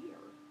the mayor.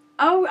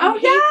 Oh,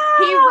 And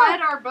yeah. He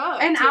read our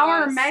book. And to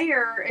our us.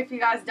 mayor, if you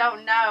guys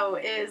don't know,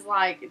 is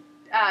like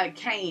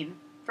Kane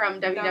from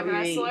The WWE.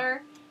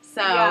 wrestler.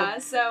 So yeah,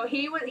 so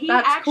he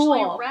That's actually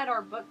cool. read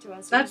our book to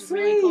us. That's which was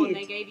really cool. And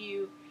sweet. they gave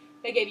you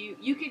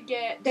you could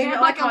get they had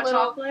get like hot a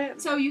little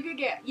chocolate. so you could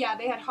get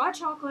they had hot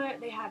chocolate,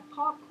 they had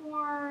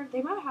popcorn,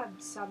 they might have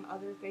had some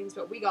other things,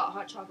 but we got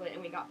hot chocolate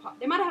and we got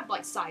they might have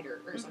like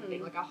cider or something,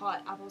 Mhm. like a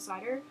hot apple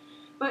cider.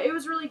 But it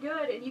was really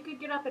good, and you could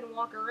get up and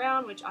walk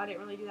around, which I didn't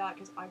really do that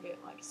because I get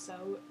like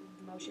so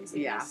motion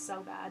sickness Yeah.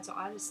 so bad, so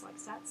I just like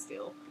sat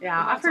still.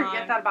 Yeah, the I whole forget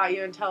time. that about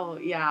you until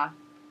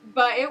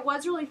But it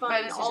was really fun. But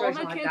in a And all of the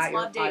situation like kids that,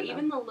 you're loved fine, it.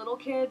 Even the little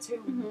kids who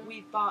Mhm.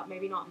 we thought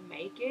maybe not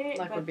make it,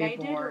 like but would they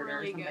be did bored or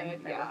really something.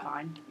 good. They were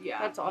fine. Yeah.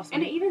 That's awesome.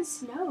 And it even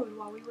snowed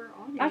while we were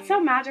on it. That's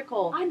so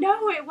magical. I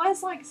know, it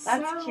was like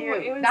That's so cute.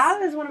 It was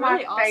That is one of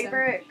really my awesome.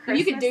 favorite If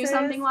you could do Christmases.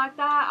 something like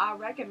that, I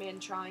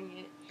recommend trying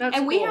it. That's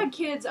and we cool. had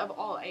kids of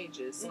all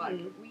ages. Like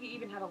Mhm. we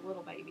even had a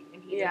little baby,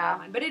 and he Yeah. did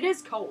fine. But it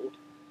is cold.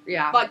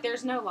 Yeah. Like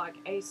there's no like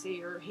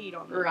AC or heat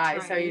on the Right,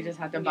 train. so you just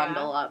have to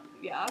bundle up.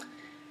 Yeah.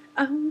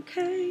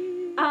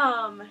 Okay.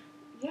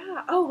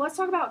 Yeah. Oh, let's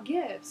talk about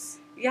gifts.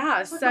 Yeah,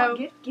 Let's talk so about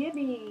gift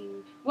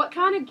giving. What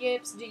kind of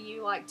gifts do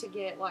you like to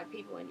get like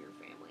people in your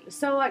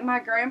family? like my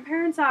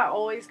grandparents, I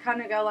always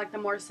kind of go like the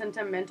more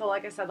sentimental.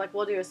 Like I said, like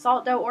we'll do a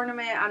salt dough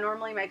ornament. I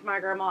normally make my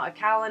grandma a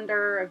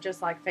calendar of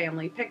just like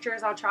family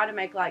pictures. I'll try to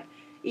make like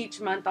each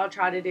month. I'll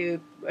try to do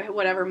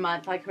whatever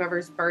month, like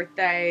whoever's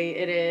birthday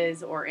it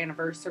is or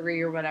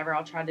anniversary or whatever.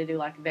 I'll try to do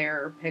like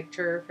their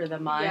picture for the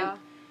month. Yeah.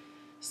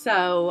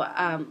 So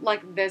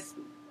like this.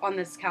 On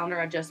this calendar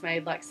I just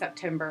made, like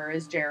September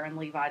is Jared and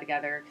Levi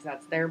together because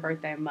that's their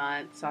birthday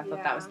month. So I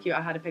thought that was Yeah. cute.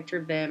 I had a picture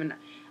of them, and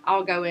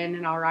I'll go in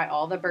and I'll write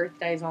all the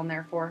birthdays on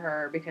there for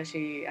her because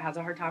she has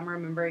a hard time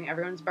remembering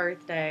everyone's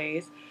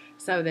birthdays.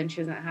 So then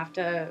she doesn't have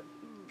to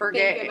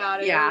forget. Think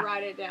about it or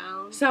write it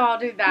down. So I'll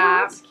do Oh, that.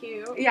 that's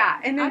cute. Yeah,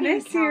 and then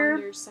this year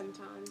calendars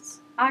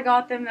sometimes. I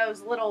got them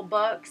those little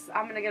books.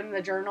 I'm going to get them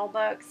the journal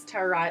books to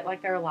write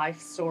like their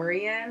life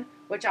story in,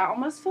 which I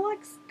almost feel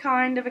like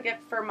kind of a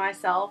gift for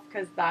myself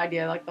because the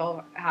idea like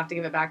they'll have to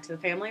give it back to the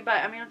family. But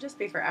I mean, it'll just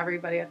be for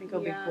everybody. I think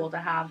it'll be cool to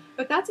have.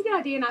 But that's a good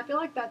idea, and I feel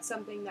like that's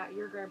something that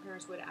your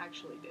grandparents would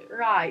actually do.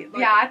 Right. Like,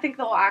 yeah, I think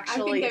they'll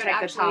actually take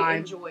the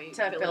time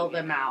to fill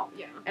them out.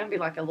 Yeah. And be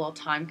like a little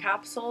time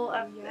capsule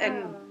of,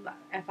 and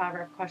if I ever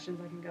have questions,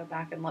 I can go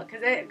back and look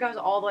because it goes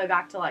all the way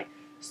back to like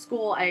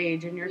school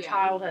age and your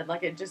childhood.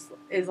 Like it just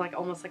is like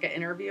almost like an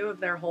interview of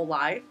their whole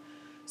life.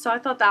 So I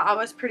thought that I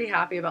was pretty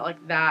happy about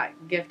like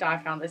that gift I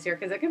found this year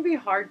because it can be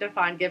hard to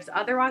find gifts.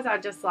 Otherwise, I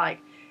just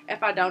like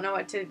if I don't know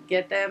what to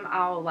get them,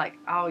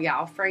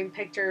 I'll frame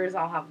pictures.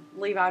 I'll have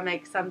Levi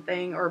make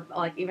something, or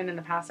like even in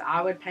the past,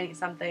 I would paint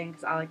something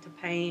because I like to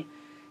paint.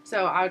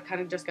 So I would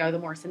kind of just go the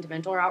more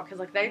sentimental route because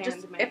like they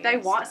just if they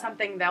want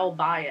something, they'll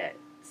buy it.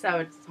 So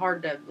it's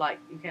hard to, like,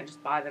 you can't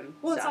just buy them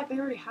Well, stuff. it's like they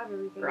already have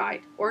everything.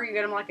 Right. Or you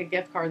get them, like, a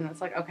gift card, and it's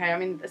like, okay. I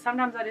mean,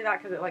 sometimes I do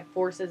that because it, like,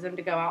 forces them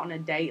to go out on a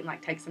date and,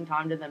 like, take some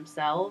time to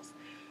themselves.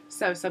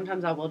 So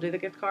sometimes I will do the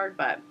gift card,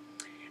 but...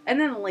 And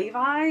then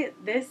Levi,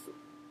 this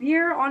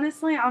year,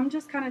 honestly, I'm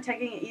just kind of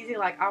taking it easy.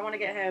 Like, I want to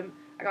get him...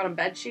 I got him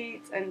bed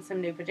sheets and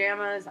some new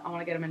pajamas. I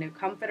want to get him a new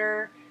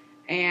comforter.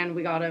 And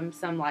we got him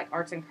some, like,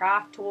 arts and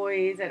craft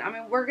toys. And, I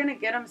mean, we're going to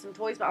get him some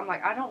toys, but I'm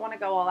like, I don't want to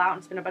go all out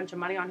and spend a bunch of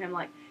money on him.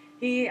 Like,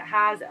 he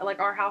has, like,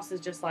 our house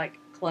is just, like,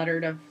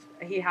 cluttered of,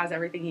 he has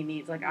everything he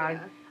needs. Like, I'm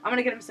going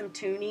to get him some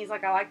toonies.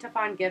 Like, I like to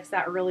find gifts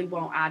that really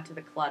won't add to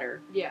the clutter.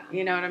 Yeah.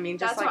 You know what I mean?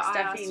 Just, that's like,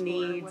 stuff he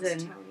needs.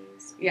 And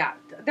Tony's. Yeah.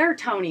 They're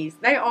Tony's.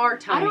 They are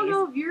Tony's. I don't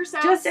know if yours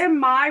sounds... Just in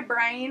my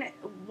brain,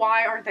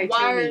 why aren't they Tony's?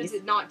 Why is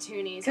it not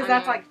Tony's? Because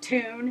that's, like,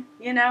 tune,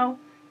 you know?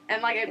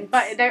 And, like,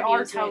 but they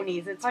are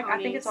Tony's. It's, like,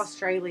 I think it's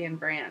Australian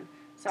brand.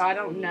 So I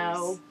don't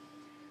know.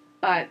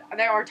 But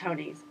they are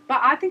Tony's.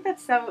 But I think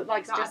that's so,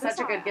 like, just such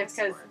a good gift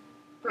because...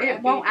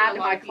 It won't add to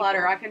my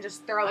clutter. I can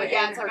just throw it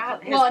in his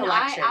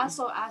collection. I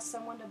also asked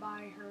someone to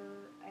buy her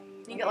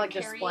you get like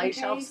display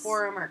shelves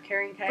for him or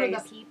carrying case for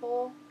the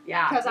people.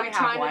 Yeah, because I'm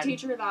trying to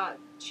teach her that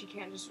she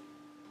can't just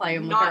play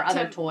them with her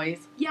other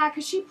toys. Yeah,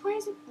 because she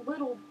plays with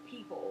little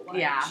people. Like,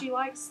 yeah, she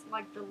likes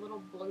like the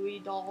little Bluey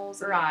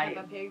dolls and the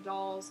Peppa Pig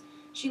dolls.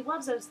 She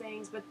loves those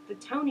things, but the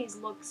Tonys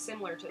look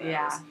similar to those.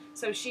 Yeah.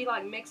 So she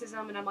like mixes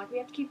them, and I'm like, we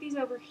have to keep these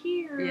over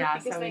here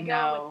because so they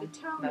go with the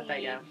Tony. That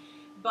they go.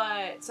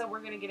 But, so we're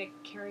going to get a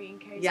carrying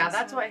case. Yeah,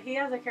 that's what, he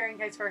has a carrying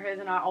case for his,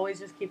 and I always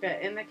just keep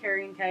it in the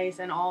carrying case,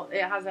 and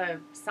it has a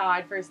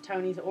side for his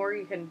Tonys, or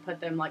you can put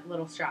them, like,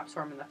 little straps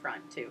for him in the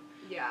front, too.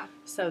 Yeah.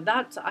 So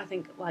that's, I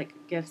think, like,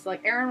 gifts.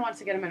 Like, Aaron wants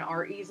to get him an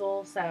art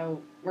easel,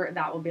 so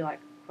that will be,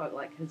 like, quote,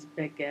 like, his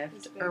big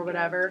gift or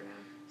whatever. Gift,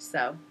 yeah.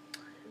 So,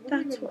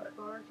 that's what.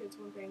 Our kids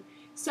one thing.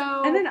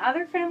 So. And then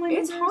other family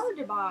members. It's hard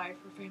to buy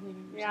for family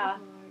members. Yeah.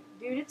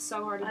 Dude, it's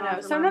so hard to buy. I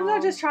know. Sometimes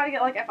I just try to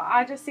get, like, if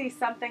I just see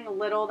something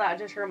little that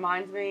just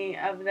reminds me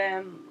of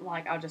them,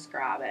 like, I'll just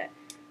grab it.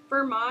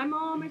 For my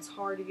mom, it's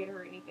hard to get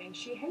her anything.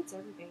 She hates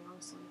everything,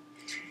 honestly.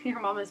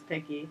 Your mom is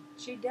picky.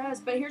 She does,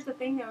 but here's the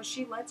thing, though.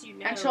 She lets you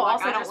know. And she'll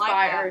like, also just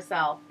buy it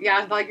herself.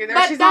 Yeah, like,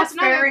 she's not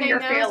sparing your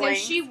feelings.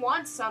 If she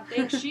wants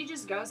something, she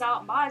just goes out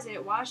and buys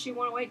it. Why does she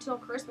want to wait till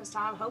Christmas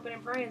time, hoping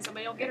and praying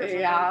somebody will get her something?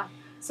 Yeah.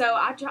 So,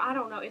 I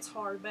don't know. It's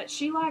hard, but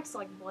she likes,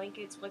 like,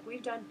 blankets. Like,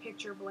 we've done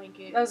picture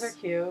blankets. Those are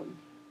cute.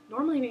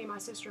 Normally, me and my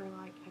sister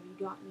are like, have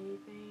you gotten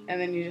anything? And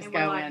then you just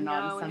go in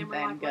on something and then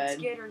we're like, good. Let's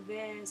get her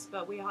this,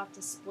 but we have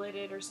to split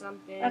it or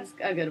something. That's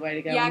a good way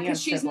to go. Yeah, because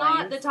she's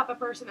not the type of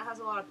person that has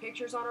a lot of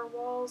pictures on her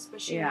walls,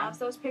 but she loves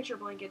those picture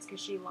blankets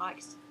because she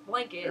likes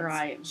blankets.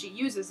 Right. She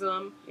uses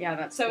them. Yeah,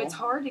 that's so cool. It's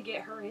hard to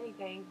get her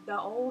anything. The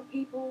old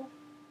people,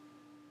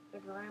 the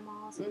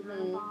grandmas and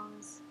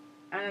grandpas.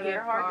 I know,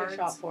 they're hard to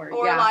shop for.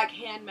 Or like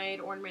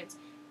handmade ornaments.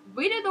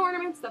 We did the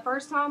ornaments the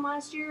first time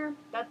last year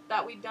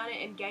that we've done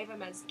it and gave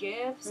them as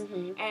gifts,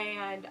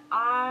 and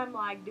I'm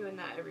like doing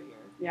that every year.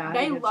 Yeah,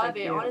 they love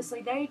it.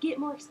 Honestly, they got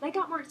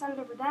more excited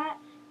over that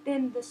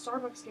than the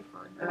Starbucks gift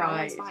card that I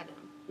always buy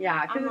them.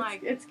 Yeah, because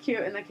it's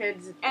cute and the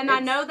kids. And I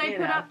know they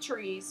put up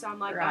trees, so I'm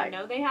like, I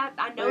know they have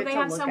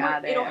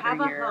somewhere. It'll have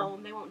a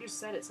home. They won't just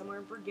set it somewhere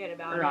and forget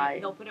about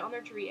it. They'll put it on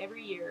their tree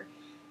every year.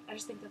 I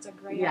just think that's a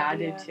great idea. Yeah, I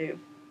do too.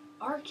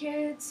 Our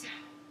kids.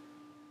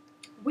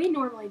 We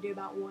normally do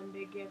about one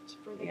big gift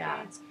for the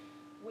kids.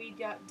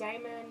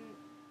 Damon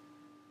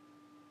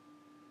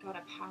got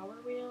a Power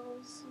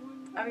Wheels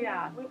one. Oh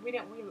yeah. We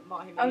haven't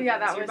bought him. Oh yeah,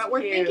 that was but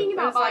we're cute. thinking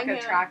about buying like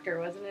a tractor,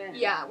 wasn't it?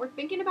 Yeah, we're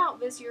thinking about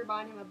this year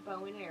buying him a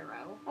bow and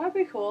arrow. That'd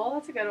be cool.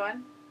 That's a good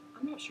one.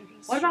 I'm not sure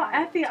he's. What about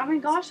Effie? I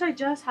mean, gosh, they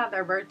just had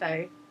their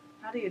birthday.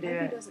 How do you do it?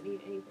 Effie doesn't need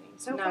anything.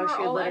 So no, far,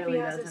 she all literally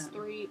Effie has doesn't. is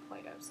 3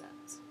 Play-Doh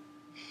sets.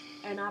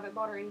 And I haven't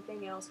bought her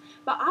anything else.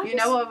 But you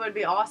know what would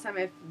be awesome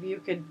if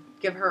you could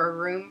give her a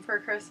room for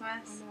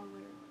Christmas? I know,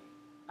 literally.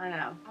 I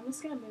know. I'm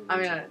just gonna move into the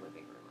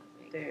living room,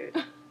 I think.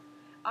 Dude.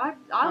 I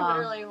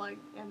literally like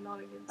am not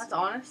against That's it.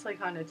 honestly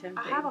kind of tempting.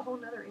 I have a whole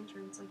nother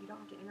entrance, like you don't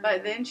have to enter.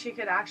 But then she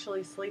could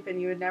actually sleep,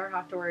 and you would never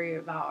have to worry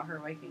about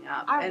her waking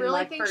up. I and really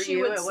like think for she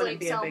you, would it wouldn't sleep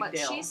be a so big much.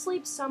 deal. She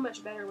sleeps so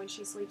much better when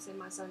she sleeps in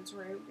my son's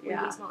room when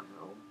Yeah. he's not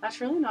home.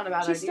 That's really not a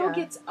bad She idea. still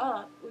gets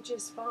up, which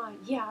is fine.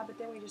 Yeah, but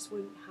then we just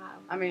wouldn't have.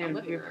 I mean, a it'd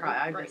living be room probably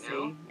I right just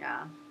now. see.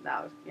 Yeah,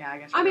 that was. Yeah, I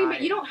guess. I mean, right.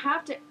 but you don't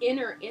have to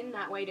enter in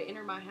that way to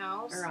enter my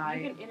house.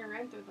 Right. You can enter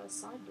in through the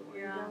side door.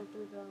 Yeah. You go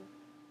through the.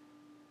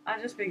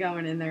 I'd just be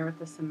going in there with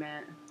the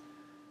cement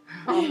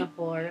on the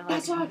floor. Like,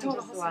 That's what I told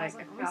just Austin. like, I was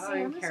like, I honestly, don't I'm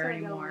even just care gonna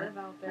anymore. go live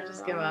out there. I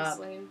just give up.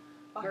 honestly.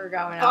 We're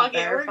going Fuck out it,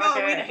 there. we're Fuck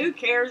going. it. Who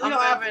cares? We I'm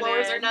don't have moving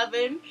floors in. or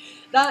nothing.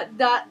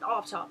 That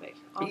off topic.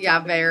 Yeah,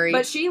 very.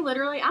 But she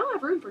literally, I don't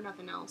have room for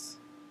nothing else.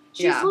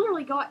 She's Yeah.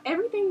 literally got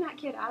everything that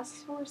kid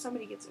asks for.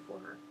 Somebody gets it for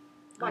her,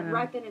 I like know.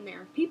 right then and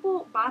there.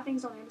 People buy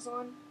things on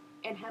Amazon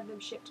and have them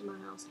shipped to my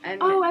house.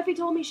 And Oh, Effie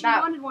told me she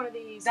that- wanted one of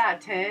these. that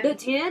tent, The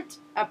tent.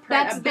 a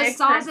That's a the big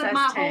size of princess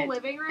my whole tent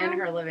living room. in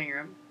her living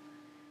room.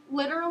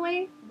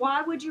 Literally,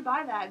 why would you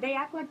buy that? They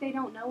act like they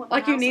don't know what my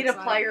Like you house need a looks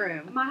like.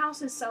 playroom. My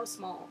house is so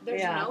small.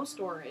 There's Yeah. no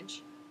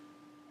storage.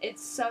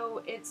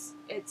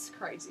 It's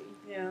crazy.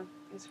 Yeah.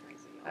 It's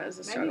crazy. That is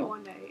a Maybe struggle.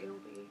 one day it'll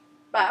be.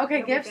 But okay,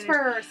 It'll be gifts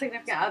for a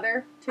significant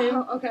other too.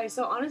 Oh, okay,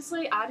 so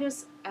honestly, I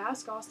just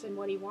ask Austin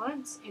what he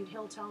wants, and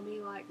he'll tell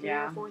me like 3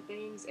 Yeah. or 4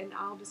 things, and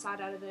I'll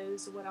decide out of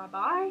those what I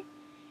buy,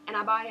 and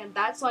I buy him.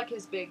 That's like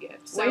his big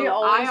gift. So we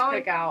always I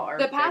pick out our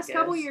the past big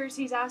couple gifts. years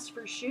he's asked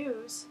for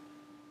shoes,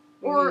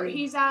 or Mhm.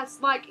 he's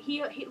asked like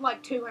he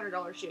like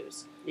 $200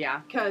 shoes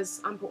Yeah.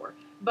 because I'm poor,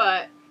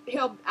 but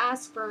he'll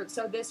ask for.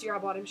 So this year I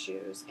bought him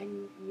shoes,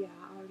 and yeah,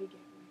 I already gave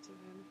them to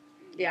him.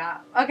 Yeah.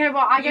 Okay.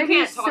 Well, I You gave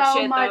can't you talk so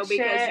shit much though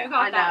because shit. you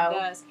got I that know.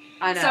 dust.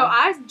 I know. So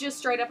I just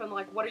straight up am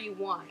like, what do you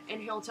want?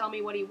 And he'll tell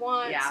me what he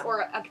wants Yeah.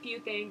 or a few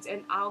things,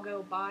 and I'll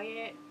go buy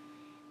it.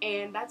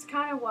 And that's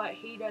kind of what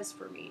he does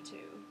for me, too.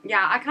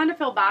 Yeah, I kind of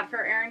feel bad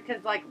for Aaron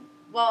because, like,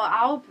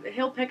 well,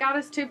 he'll pick out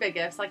his 2 big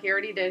gifts, like he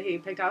already did. He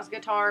picked out his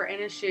guitar and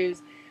his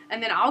shoes,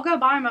 and then I'll go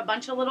buy him a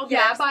bunch of little Yeah,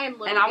 I gifts. buy him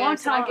little and I won't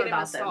gifts, and tell I get him him a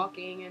about them.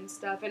 stocking and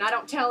stuff, and I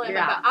don't tell him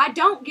Yeah. about. I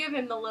don't give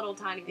him the little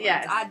tiny ones.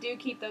 Yes. I do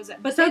keep those.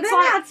 But So it's then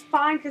like, that's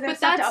fine because but it's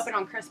stuff to that's- open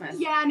on Christmas.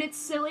 yeah, and it's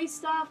silly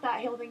stuff that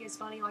he'll think is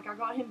funny. Like I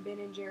got him Ben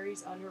and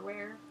Jerry's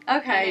underwear.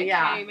 Okay. And it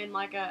Yeah. came in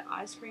like a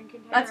ice cream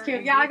container. That's cute.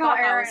 and Yeah, he I got thought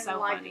that Aaron was so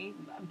like funny.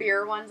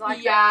 beer ones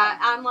like yeah, that.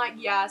 I'm like,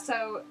 yeah,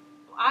 so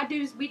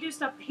we do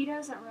stuff. He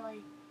doesn't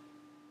really.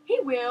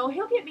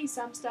 He'll get me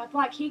some stuff.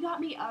 Like he got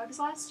me Uggs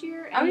last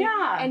year. And Oh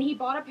yeah. and he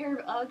bought a pair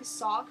of Ugg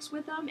socks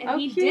with them, and Oh,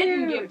 he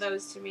didn't cute. give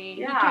those to me.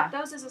 Yeah. He kept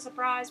those as a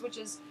surprise, which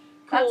is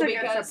cool That's a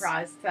because good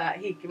surprise that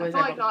he I was feel able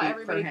like not to keep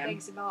everybody for him.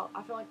 thinks about.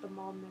 I feel like the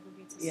mom never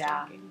gets a Yeah.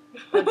 stocking.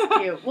 That's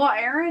cute. Well,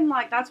 Aaron,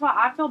 like, that's why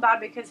I feel bad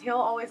because he'll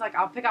always, like,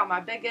 I'll pick out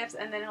my big gifts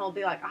and then he'll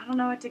be like, I don't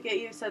know what to get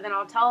you. So then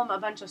I'll tell him a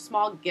bunch of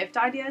small gift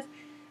ideas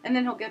and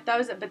then he'll get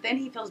those. But then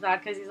he feels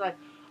bad because he's like,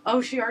 oh,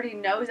 she already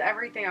knows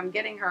everything I'm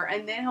getting her.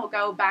 And then he'll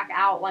go back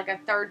out, like, a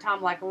third time,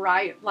 like,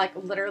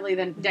 literally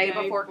the day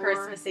before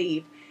Christmas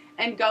Eve.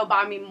 And go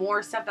buy me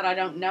more stuff that I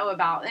don't know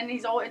about, and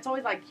it's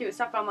always like cute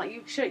stuff. But I'm like,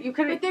 you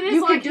could But then it's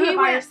you like could do it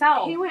by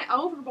yourself. He went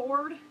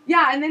overboard.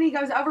 Yeah, and then he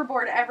goes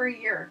overboard every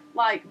year,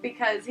 like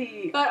because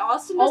he But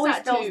Austin does always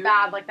that feels too.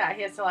 bad like that.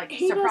 He has to like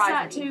He does surprise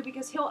that me. too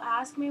because he'll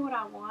ask me what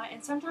I want,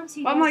 and sometimes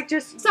he. Well, I'm does- like,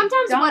 just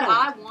Sometimes don't. what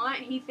I want,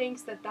 he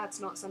thinks that that's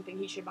not something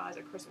he should buy as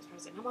a Christmas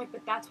present. I'm like,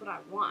 but that's what I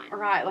want.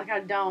 Right, like I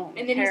don't.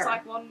 And then care. he's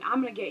like, well,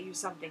 I'm going to get you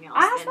something else.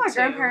 I asked then, my too.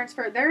 grandparents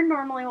for. They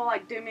normally will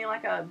like do me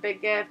like a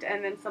big gift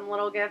and then some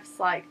little gifts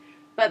like.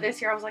 But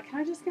this year I was like, can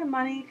I just get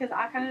money? Because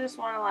I kind of just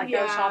want to like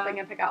go Yeah. shopping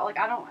and pick out. Like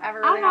I don't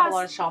ever I've really have a asked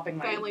lot of shopping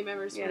money. Family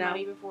members you for know?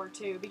 money before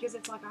too because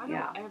it's like I don't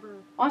Yeah. ever.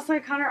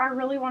 Honestly, I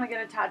really want to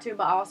get a tattoo,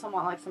 but I also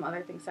want like some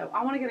other things. So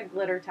I want to get a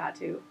glitter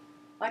tattoo,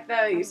 like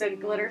the seen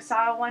glitter those.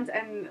 style ones.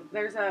 And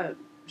there's a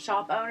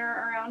shop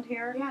owner around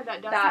here. Yeah,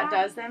 that does that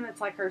does them. It's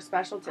like her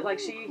specialty. Like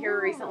Oh, she here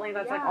cool. recently,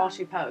 that's like Yeah. all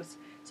she posts.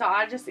 So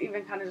I just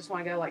even kind of just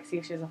want to go like see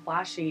if she has a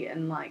flash sheet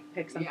and like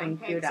pick something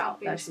pick cute out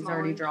something that she's small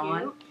already and drawn.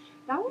 cute.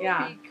 That would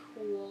Yeah. be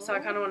cool. So I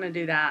kind of want to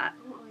do that.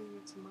 I don't know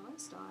if it's my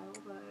style,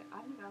 but I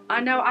think I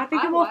know. I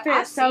think it will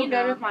fit so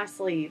good with my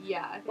sleeve.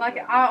 Yeah. I think Like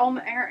it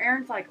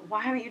Aaron's like,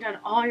 why haven't you done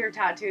all your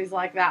tattoos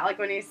like that? Like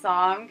when he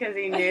saw him because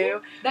he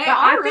knew. They But are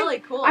I think- really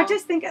cool. I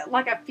just think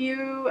like a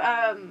few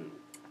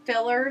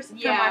fillers for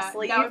my that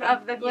sleeve would be-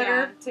 of the glitter.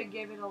 yeah, to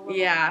give it a little.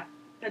 Yeah.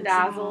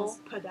 Bedazzle.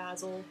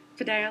 Pedazzle.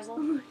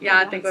 Bedazzle. Yeah,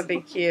 I think would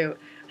be cute.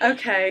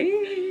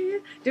 Okay.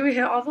 Do we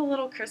hit all the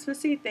little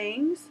Christmassy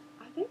things?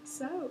 I think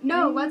so.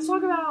 No, let's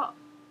talk about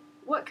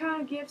what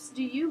kind of gifts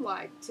do you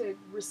like to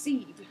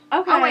receive?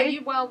 Okay. Oh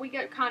wait, we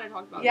got kind of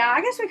talked about. Yeah, that.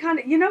 I guess we kind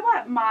of. You know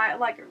what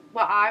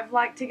what I've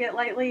liked to get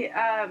lately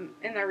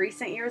in the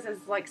recent years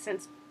is like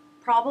since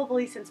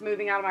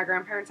moving out of my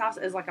grandparents' house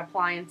is like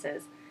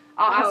appliances.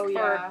 I'll ask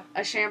for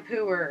a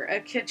shampooer, a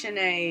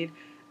KitchenAid,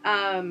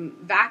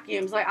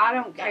 vacuums. Like I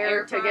don't The care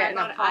air to fryer. get an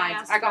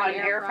appliance. I got an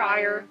air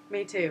fryer.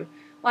 Me too.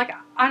 Like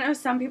I know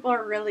some people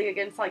are really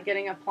against like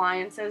getting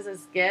appliances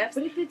as gifts,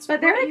 But if it's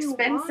but they're what you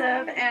expensive,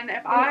 want, and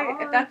if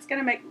are. that's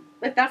gonna make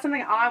if that's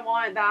something I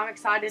want that I'm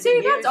excited See, to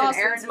use that's and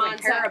Aaron Austin's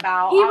doesn't care mindset.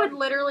 about, He would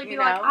literally be you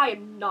like, know? I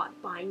am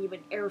not buying you an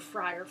air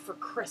fryer for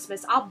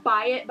Christmas. I'll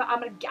buy it, but I'm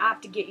going to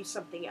have to get you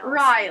something else.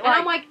 Right, And like,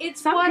 I'm like,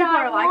 it's some what people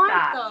I are like want,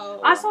 that.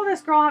 though. I saw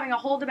this girl having a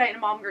whole debate in a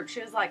mom group.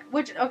 She was like,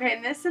 okay,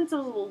 in this sense it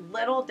was a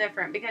little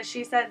different because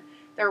she said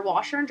their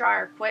washer and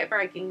dryer quit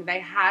breaking. They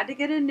had to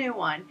get a new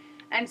one.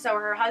 And so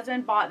her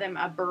husband bought them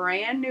a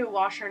brand new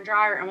washer and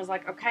dryer and was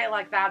like, okay,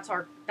 like that's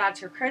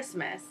your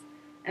Christmas.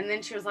 And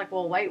then she was like,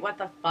 well, wait, what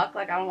the fuck?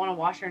 Like, I don't want a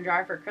washer and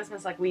dryer for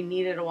Christmas. Like, we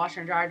needed a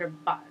washer and dryer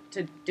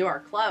to do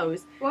our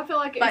clothes. Well, I feel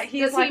like but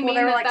he's like, well,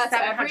 they were like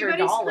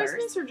 $700.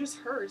 Christmas or just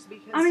hers?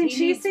 Because I mean, he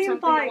she needs seemed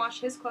something like, to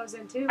wash his clothes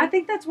in too. I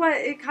think that's what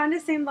it kind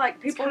of seemed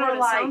like. People were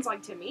like, sounds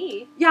like to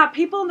me. Yeah,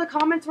 people in the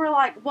comments were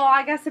like, well,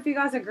 I guess if you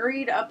guys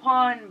agreed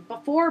upon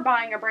before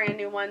buying a brand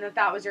new one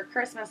that was your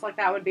Christmas, like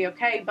that would be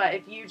okay. But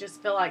if you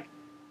just feel like,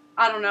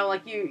 I don't know,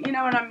 like you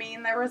know what I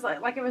mean? There was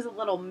like it was a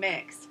little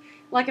mixed.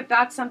 Like, if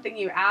that's something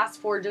you asked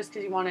for just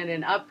because you wanted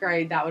an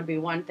upgrade, that would be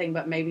one thing.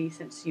 But maybe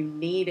since you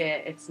need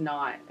it, it's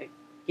not a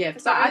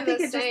gift. So I think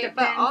it just depends.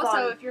 But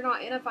also, on, if you're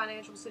not in a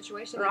financial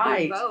situation to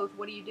right. do both,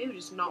 what do?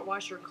 Just not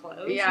wash your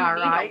clothes? Yeah,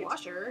 you right. need a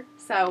washer.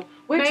 So,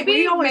 which maybe,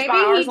 we always buy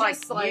ours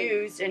like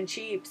used and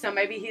cheap. So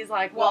maybe he's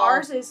like, well,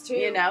 ours is too.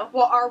 You know,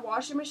 well, our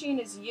washing machine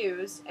is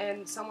used,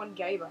 and someone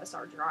gave us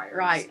our dryers,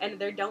 right? And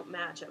they don't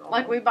match at all.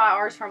 Like we buy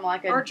ours from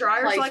like our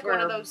dryer's place like where,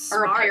 one of those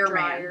smart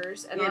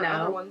dryers, and our know?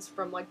 other one's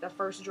from like the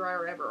first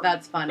dryer ever.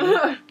 That's funny.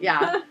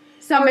 Yeah.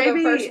 So or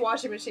maybe the first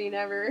washing machine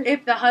ever.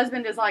 If the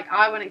husband is like,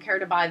 I wouldn't care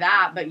to buy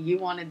that, but you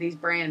wanted these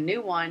brand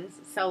new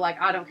ones, so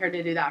like I don't care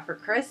to do that for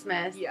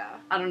Christmas. Yeah.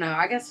 I don't know.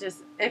 I guess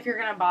just if you're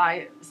gonna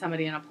buy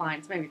somebody an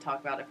appliance, maybe talk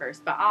about it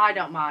first. But I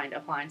don't mind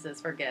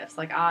appliances for gifts.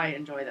 Like I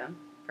enjoy them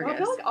for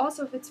gifts. I feel like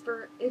also if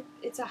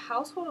it's a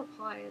household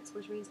appliance,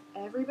 which means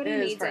everybody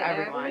needs it,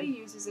 everybody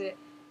uses it.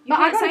 But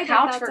I got a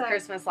couch for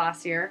Christmas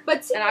last year,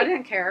 but see, and I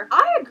didn't care.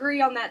 I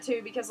agree on that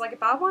too because like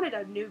if I wanted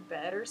a new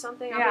bed or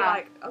something, I'd be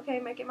like, okay,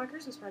 make it my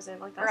Christmas present.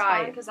 Like that's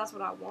fine because that's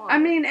what I want. I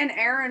mean, and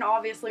Aaron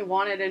obviously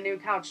wanted a new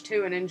couch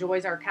too, and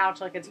enjoys our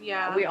couch. Like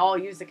we all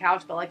use the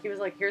couch, but like he was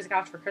like, here's a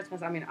couch for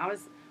Christmas. I mean, I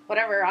was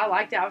whatever. I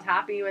liked it. I was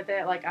happy with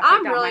it. Like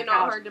I'm really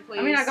not hard to please.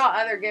 I mean, I got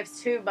other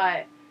gifts too,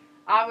 but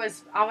I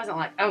wasn't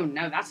like, oh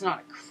no, that's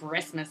not a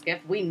Christmas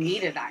gift. We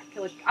needed that.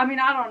 Like, I mean,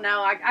 I don't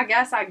know. I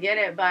guess I get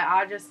it, but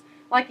I just.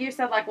 Like you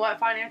said, like, what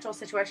financial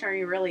situation are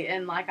you really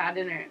in? Like, I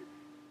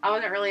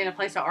wasn't really in a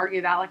place to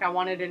argue that. Like, I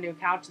wanted a new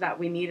couch, that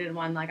we needed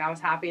one. Like, I was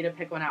happy to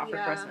pick one out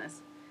for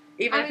Christmas.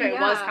 Even if it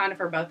was kind of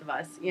for both of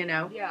us, you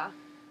know? Yeah.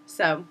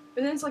 So.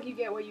 But then it's like you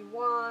get what you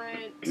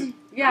want.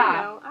 Yeah. I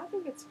don't know. I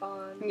think it's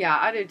fun. Yeah,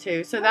 I do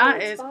too. So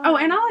that is. Fun. Oh,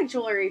 and I like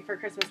jewelry for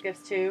Christmas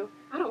gifts too.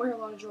 I don't wear a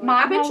lot of jewelry.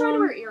 I've been trying to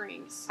wear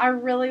earrings. I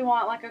really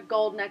want like a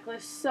gold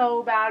necklace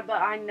so bad,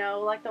 but I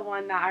know like the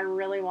one that I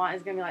really want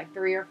is gonna be like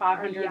 $300 or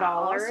 $500. Yeah,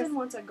 Austin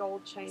wants a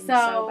gold chain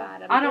so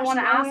bad. I don't want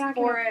to ask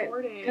for it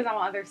because I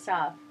want other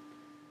stuff.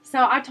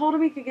 So I told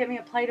him he could get me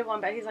a plated one,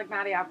 but he's like,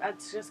 Maddie,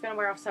 it's just gonna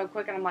wear off so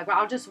quick, and I'm like, well,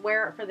 I'll just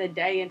wear it for the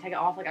day and take it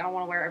off. Like I don't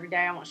want to wear it every day.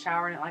 I won't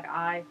shower in it. Like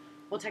I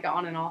will take it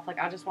on and off. Like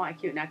I just want a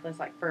cute necklace,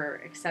 like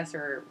for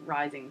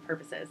accessorizing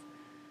purposes.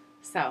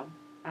 So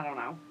I don't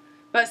know,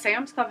 but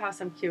Sam's Club has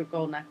some cute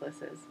gold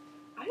necklaces.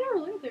 I never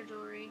looked at their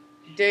jewelry.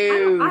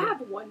 Dude. I have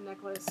one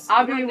necklace.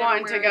 I'll be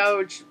wanting to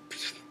go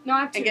no,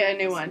 I have two and get a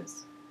new one.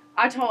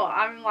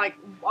 I'm like...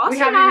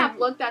 Austin and I have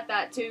looked at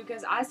that too,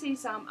 because I see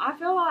some... I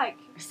feel like...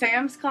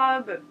 Sam's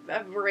Club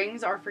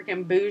rings are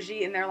freaking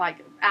bougie, and they're like,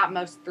 at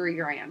most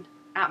 $3,000.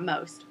 At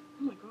most.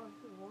 Oh my god.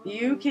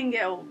 You can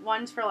get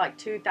ones for like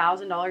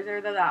 $2,000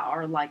 there that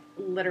are like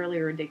literally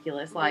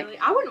ridiculous. Like really?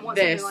 I wouldn't want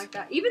something like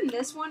that. Even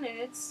this one, and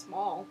it's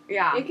small.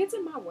 Yeah, it gets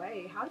in my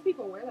way. How do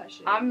people wear that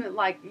shit? I'm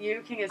like,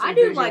 you can get some. I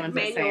do bougie like ones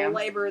manual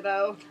labor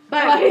though,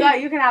 but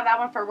you can have that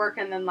one for work,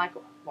 and then like,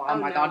 well, oh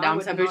my god, now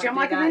I'm so bougie. I'm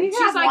like, and then you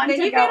can have one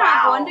to go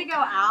out. One to go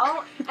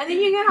out, and then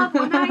you can have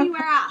one that you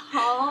wear at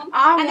home,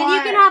 and then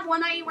you can have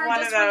one that you wear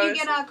just when you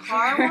get a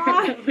car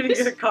wash. When you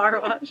get a car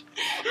wash,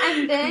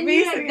 and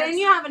then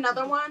you have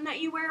another one that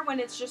you wear when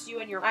it's just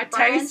you and your friends.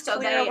 Taste so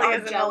clearly they are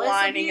isn't jealous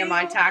aligning of you. in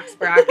my tax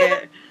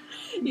bracket.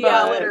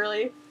 Yeah,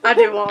 literally. I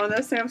do want one of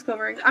those Sam's Club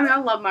rings. I mean, I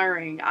love my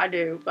ring. I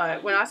do.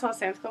 But when I saw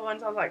Sam's Club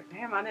ones, I was like,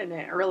 damn, I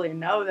didn't really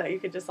know that you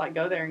could just, like,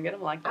 go there and get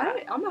them like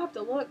that. I'm going to have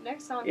to look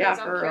next time because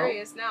I'm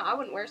curious now. I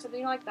wouldn't wear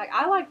something like that.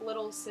 I like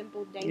little,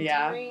 simple, dainty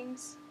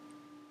rings.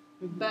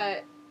 Mm-hmm.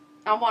 But...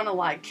 I want to,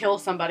 like, kill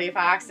somebody if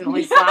I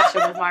accidentally slash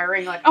them with my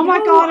ring. Like, oh, my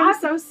God, I'm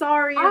so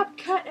sorry. I've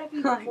cut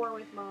Effie before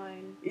with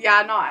mine.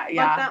 Yeah, Like,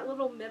 that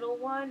little middle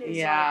one is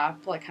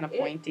like kind of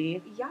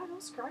pointy. It'll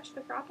scratch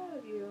the crap out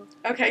of you.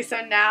 Okay,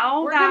 so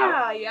now we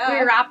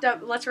wrapped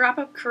up, let's wrap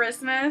up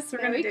Christmas. We're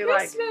going to do,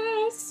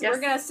 Christmas.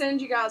 We're going to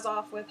send you guys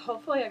off with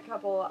hopefully a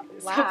couple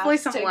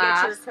laughs to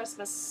get your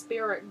Christmas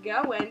spirit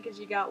going because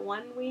you got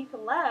 1 week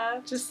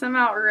left. Just some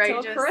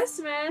outrageous. Till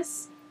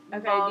Christmas.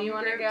 Okay, do you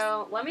want to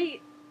go?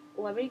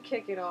 Let me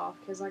kick it off,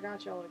 because I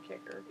got y'all a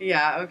kicker.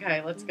 Yeah,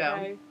 okay, let's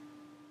go.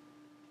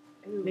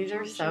 Ooh, these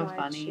are so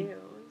funny.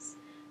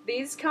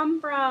 These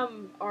come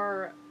from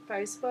our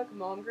Facebook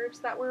mom groups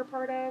that we're a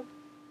part of,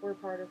 we're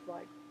part of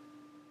like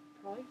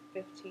probably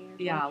 15 or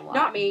 20. Yeah, a lot.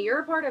 Not me. You're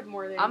a part of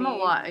more than I'm me. a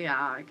lot. Yeah,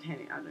 I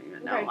don't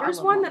even know. Okay, I here's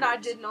love one mom that I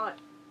groups. did not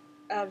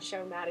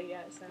show Maddie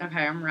yet. So.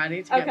 Okay, I'm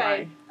ready to get Okay,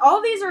 mine.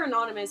 all these are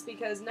anonymous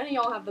because none of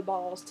y'all have the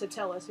balls to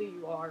tell us who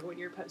you are when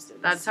you're posting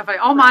this. That's so funny.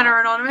 All mine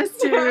are anonymous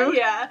too.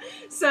 Yeah,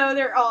 so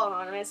they're all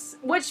anonymous,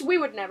 which we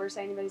would never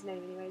say anybody's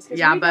name anyways.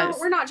 Yeah, but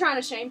we're not trying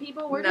to shame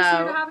people. We're just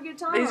here to have a good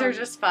time. These are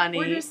just funny.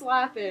 We're just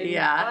laughing.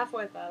 Yeah. Laugh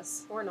with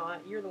us. Or not.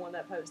 You're the one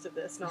that posted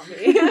this, not me.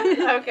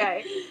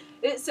 Okay.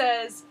 It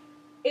says,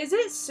 is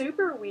it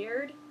super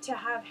weird to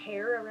have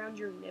hair around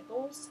your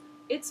nipples?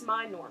 It's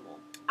my normal.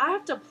 I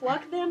have to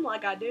pluck them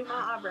like I do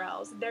my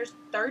eyebrows. There's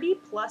 30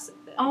 plus of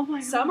them. Oh my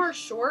god. Some are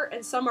short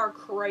and some are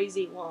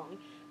crazy long.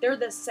 They're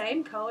the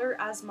same color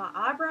as my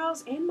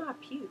eyebrows and my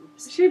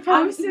pubes. She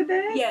posted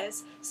this?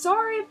 Yes.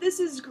 Sorry if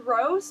this is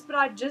gross, but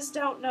I just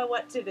don't know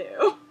what to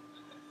do.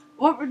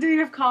 What, do you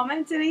have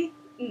comments, any?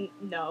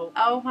 No.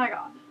 Oh my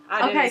god.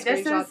 I Okay, didn't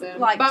this screenshot is them.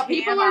 like But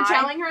people are TMI.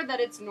 telling her that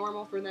it's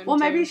normal for them Well,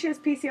 too. maybe she has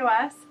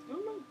PCOS. I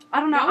don't know. I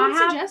don't know. No one I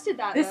have, suggested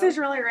that, this though. is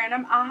really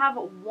random. I have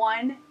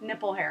one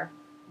nipple hair.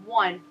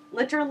 One.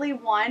 Literally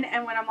one.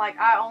 And when I'm like,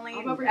 I only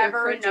I'm over here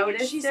ever cringing, and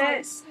noticed she's it.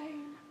 like,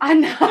 same. I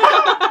know.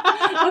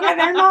 Okay,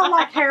 they're not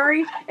like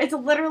hairy. It's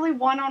literally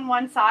one on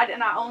one side,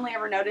 and I only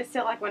ever noticed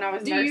it like when I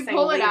was Do nursing you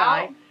pull it Levi.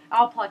 out?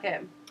 I'll pluck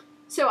it.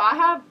 So I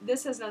have,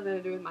 this has nothing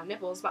to do with my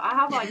nipples, but I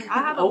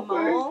have a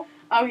mole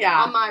Oh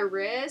yeah. on my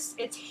wrist.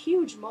 It's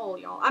huge mole,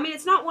 y'all. I mean,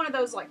 it's not one of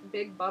those like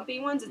big bumpy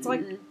ones. It's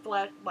like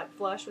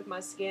flush with my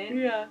skin.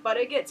 Yeah. But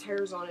it gets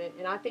hairs on it,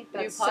 and I think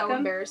that's pluck so 'em?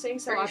 embarrassing.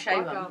 So Or you I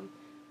shave pluck 'em? them.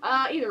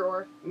 Either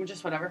or.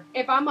 Just whatever.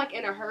 If I'm like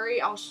in a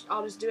hurry, I'll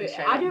just do it.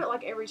 Shave I 'em. do it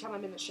like every time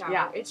I'm in the shower.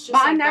 Yeah. It's just.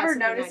 But I like, never that's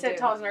something noticed I it do.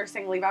 until I was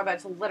nursing Levi, but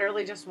it's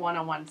literally just one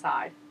on one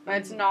side. But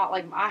it's not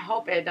like, I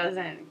hope it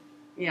doesn't,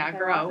 Okay, well, I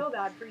grow. feel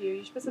bad for you.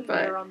 You should put some But-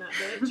 hair on that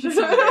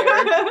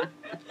bitch.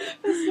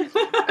 Some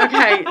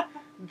Okay,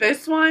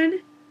 this one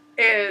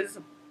is,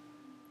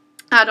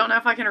 I don't know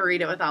if I can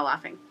read it without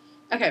laughing.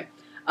 Okay.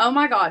 Oh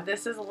my god,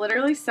 this is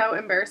literally so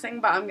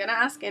embarrassing, but I'm going to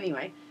ask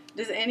anyway.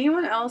 Does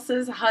anyone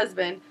else's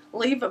husband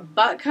leave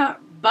butt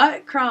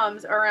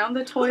crumbs around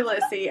the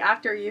toilet seat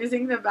after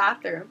using the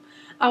bathroom?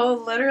 I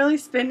will literally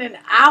spend an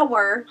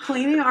hour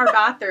cleaning our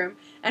bathroom,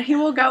 and he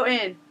will go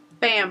in,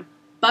 bam,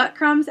 butt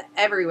crumbs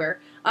everywhere.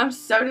 I'm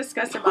so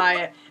disgusted by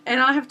it, and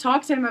I have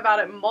talked to him about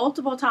it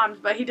multiple times,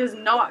 but he does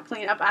not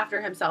clean up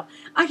after himself.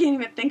 I can't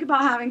even think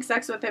about having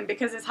sex with him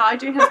because his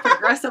hygiene has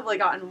progressively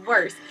gotten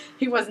worse.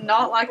 He was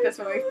not like this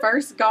when we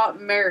first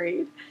got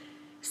married.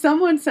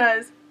 Someone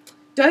says,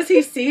 does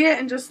he see it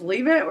and just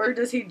leave it, or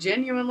does he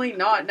genuinely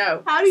not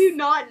know? How do you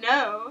not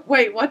know?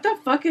 Wait, what the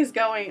fuck is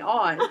going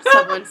on?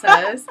 Someone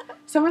says.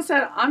 Someone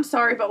said, I'm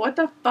sorry, but what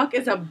the fuck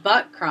is a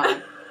butt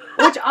crumb?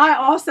 Which I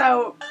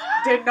also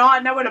did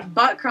not know what a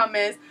butt crumb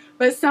is.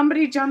 But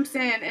somebody jumps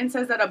in and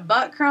says that a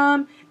butt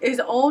crumb is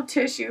old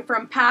tissue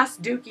from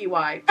past dookie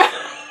wipes.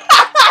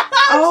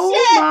 Oh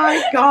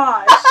my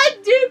gosh.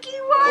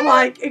 Dookie wipe?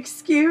 Like,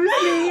 excuse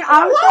me?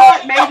 I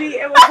thought maybe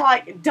it was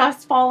like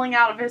dust falling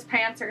out of his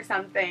pants or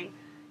something.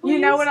 You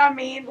know what I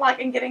mean? Like,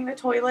 in getting the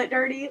toilet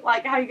dirty.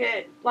 Like, how you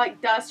get,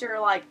 like, dust or,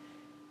 like,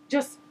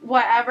 just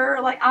whatever.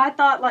 Like, I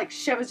thought, like,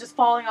 shit was just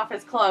falling off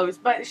his clothes.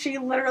 But she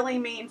literally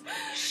means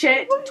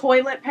shit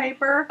toilet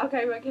paper.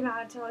 Okay, but can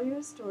I tell you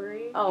a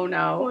story? Oh,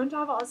 no. One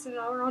time Austin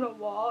and I were on a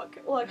walk.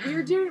 Like,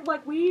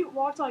 we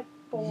walked like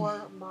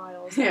 4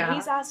 miles. Yeah. And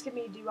he's asking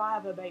me, do I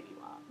have a baby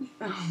wipe?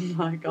 Oh,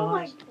 my I'm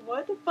gosh. like,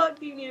 what the fuck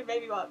do you need a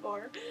baby wipe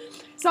for?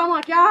 So I'm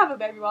like, yeah, I have a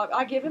baby wipe.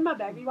 I give him a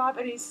baby wipe,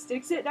 and he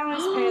sticks it down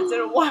his pants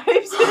and wipes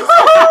his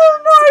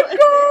Oh, my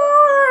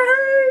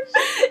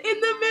gosh. in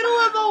the middle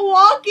of a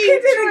walking He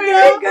didn't trail.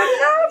 get it good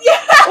enough?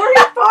 Yeah. Or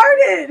he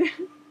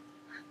farted.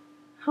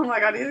 Oh my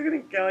god, he's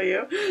gonna kill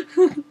you.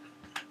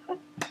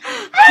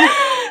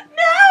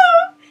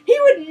 No! He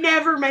would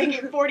never make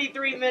it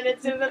 43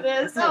 minutes into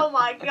this. Oh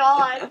my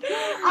god.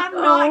 I'm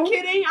not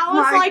kidding. I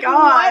was my like,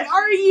 God. what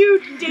are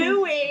you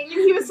doing? And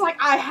he was like,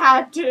 I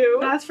had to.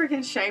 That's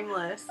freaking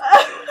shameless.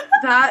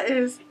 That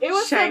is It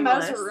was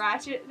shameless. the most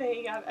ratchet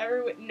thing I've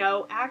ever...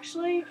 No,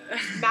 actually,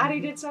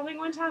 Maddie did something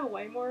one time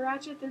way more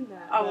ratchet than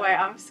that. Oh but- wait,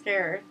 I'm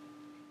scared.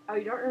 Oh,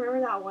 you don't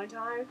remember that one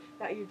time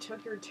that you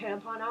took your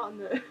tampon out in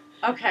the...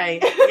 Okay,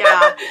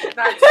 yeah,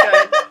 that's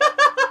good.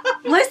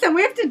 Listen,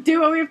 we have to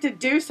do what we have to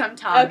do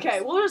sometimes.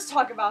 Okay, we'll just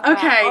talk about that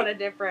Okay. on a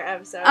different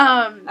episode.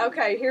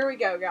 Okay, here we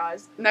go,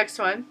 guys. Next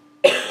one.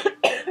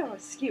 Oh,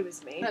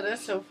 excuse me. That is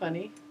so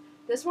funny.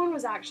 This one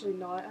was actually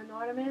not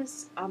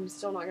anonymous. I'm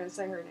still not going to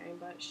say her name,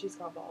 but she's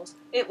got balls.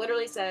 It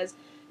literally says,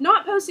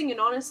 not posting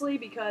anonymously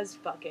because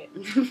fuck it.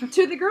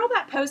 To the girl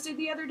that posted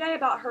the other day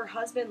about her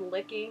husband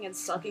licking and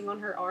sucking on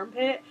her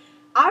armpit,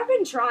 I've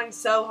been trying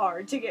so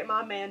hard to get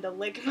my man to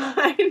lick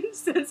mine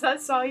since I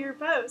saw your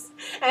post,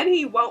 and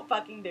he won't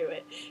fucking do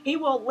it. He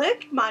will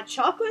lick my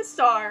chocolate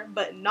star,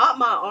 but not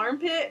my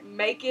armpit.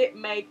 Make it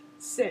make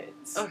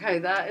sense. Okay,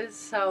 that is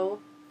so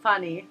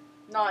funny.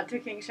 Not to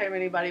kink shame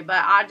anybody,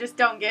 but I just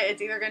don't get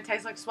it's either going to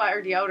taste like sweat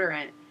or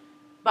deodorant.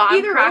 But I'm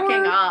Either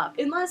cracking or. up.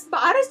 But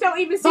I just don't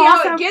even see But how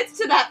also, it gets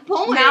to that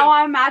point. Now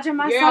I imagine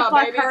myself Yeah,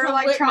 like baby, her, come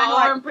like lick trying to my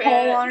like armpit.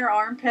 pull on her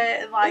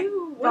armpit and like,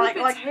 Ew, what like,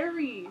 if it's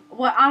hairy?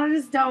 Well, I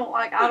just don't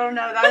like. I don't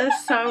know. That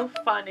is so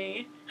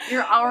funny.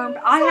 Your arm.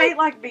 I hate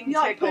like being You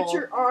like tickled. put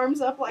your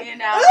arms up like, You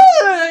know?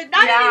 I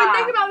didn't Yeah. even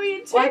think about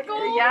being Like,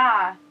 tickled.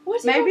 yeah.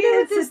 What's he Maybe gonna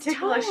do it's with a his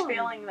ticklish tongue?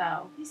 feeling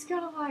though. He's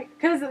gotta like.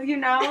 Cause you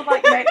know,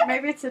 like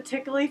maybe it's a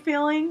tickly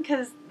feeling.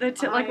 Cause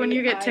like when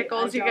you get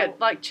tickles, you get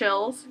like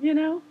chills. You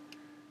know.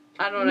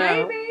 I don't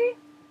know. Maybe.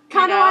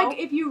 Kind of know? like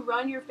if you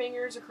run your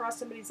fingers across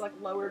somebody's like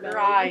lower belly.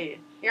 Right.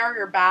 Or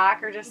your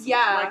back, or just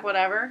like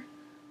whatever.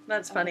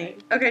 That's funny.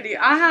 Okay,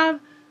 I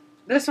have.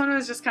 This one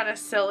was just kind of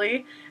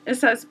silly. It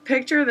says,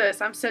 picture this.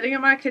 I'm sitting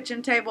at my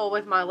kitchen table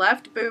with my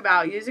left boob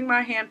out, using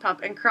my hand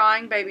pump, and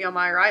crying baby on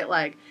my right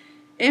leg.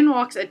 In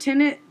walks a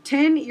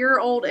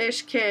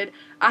 10-year-old-ish kid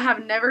I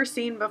have never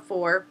seen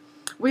before.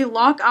 We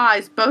lock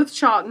eyes, both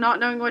shocked, not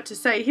knowing what to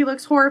say. He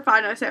looks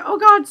horrified, and I say, oh,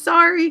 God,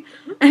 sorry.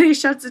 And he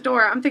shuts the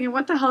door. I'm thinking,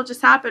 what the hell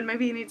just happened?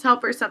 Maybe he needs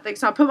help or something.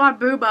 So I put my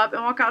boob up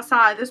and walk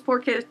outside. This poor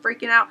kid is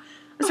freaking out.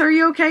 I said, are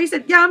you okay? He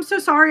said, yeah, I'm so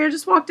sorry. I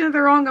just walked into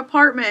the wrong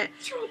apartment.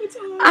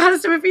 I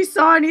asked him if he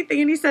saw anything,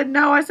 and he said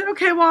no. I said,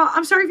 okay, well,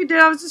 I'm sorry if you did.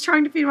 I was just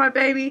trying to feed my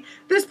baby.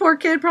 This poor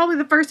kid, probably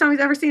the first time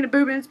he's ever seen a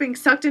boob, and it's being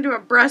sucked into a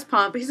breast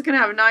pump. He's going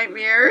to have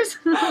nightmares.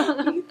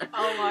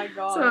 Oh, my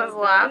God. So I was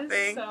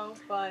laughing. So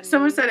funny.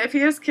 Someone said if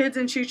he has kids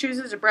and she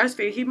chooses to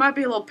breastfeed, he might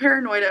be a little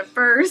paranoid at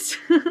first.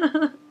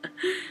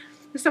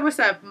 Someone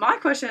said, my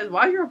question is,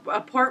 why is your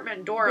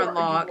apartment door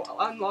unlocked?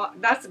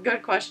 Unlocked. That's a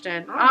good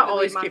question. I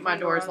always keep my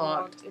doors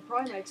locked. It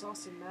probably makes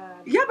Austin mad.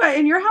 Yeah, but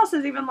in your house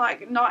is even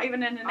like not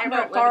even in the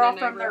neighborhood far off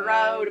from the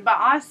road. But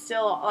I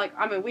still like.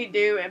 I mean, we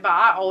do, but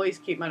I always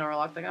keep my door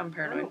locked. Like I'm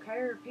paranoid. I don't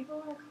care.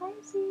 People are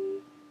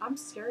crazy. I'm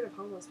scared of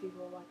homeless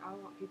people. Like I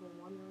don't want people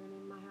wandering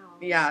in my house.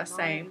 Yeah,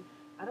 same.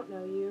 I don't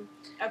know you.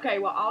 Okay,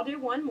 well I'll do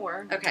one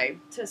more. Okay.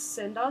 To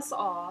send us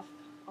off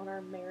on our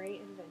merry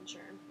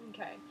adventure.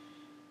 Okay.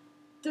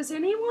 Does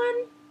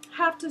anyone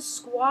have to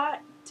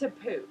squat to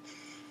poop?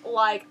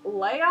 Like,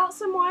 lay out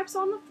some wipes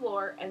on the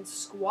floor and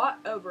squat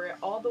over it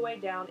all the way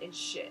down and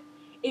shit.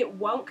 It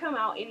won't come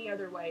out any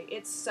other way.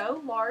 It's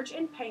so large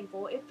and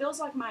painful, it feels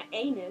like my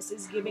anus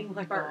is giving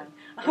birth.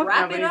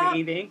 Wrap it up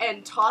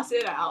and toss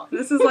it out.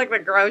 This is like the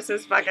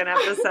grossest fucking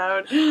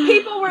episode.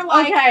 People were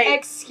like,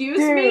 excuse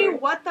me,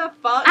 what the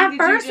fuck At did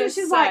first, you just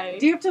she's say? like,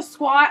 do you have to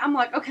squat? I'm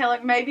like, okay,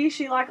 like maybe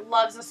she like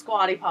loves a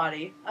squatty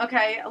potty.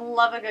 Okay, I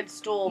love a good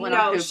stool when I'm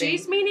pooping. No,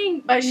 she's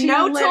meaning but she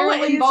no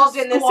toilet involved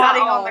in this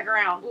squatting at all. on the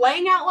ground.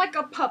 Laying out like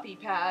a puppy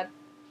pad.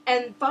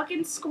 And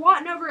fucking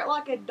squatting over it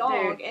like a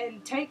dog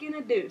and taking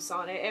a deuce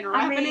on it and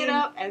wrapping it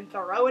up and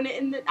throwing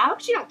it in the. I hope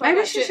she don't throw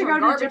maybe that she shit should in go a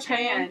to garbage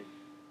Japan. can.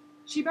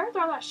 She better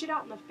throw that shit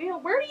out in the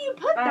field. Where do you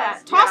put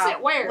that? Toss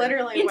it where?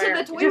 Literally into where?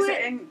 the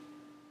toilet.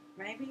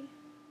 Maybe.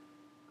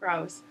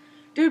 Gross.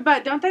 Dude,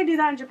 but don't they do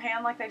that in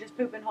Japan? Like they just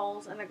poop in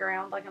holes in the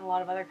ground, like in a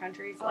lot of other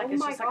countries. Like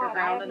it's just like a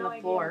ground in the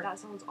floor. That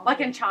sounds awful.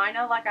 Like in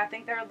China, like I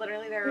think they're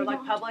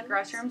like public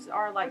restrooms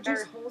are like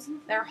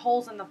they're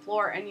holes in the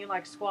floor, and you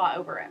like squat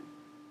over it.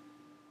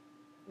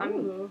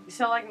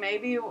 So like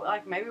maybe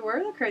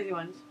we're the crazy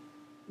ones.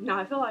 No,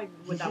 I feel like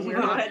with that we're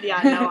not.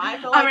 Yeah, no, I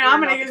feel like. I mean, I'm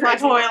gonna use my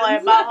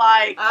toilet, but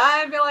like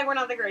I feel like we're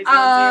not the crazy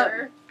ones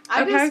here.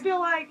 I just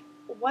feel like,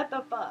 what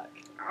the fuck?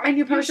 And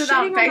you posted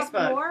that on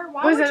Facebook.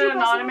 Was it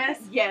anonymous?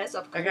 Yes,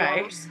 of course.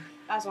 Okay.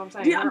 That's what I'm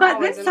saying. Yeah, but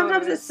then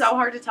sometimes it's so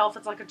hard to tell if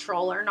it's like a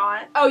troll or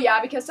not. Oh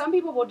yeah, because some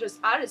people will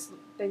I just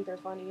think they're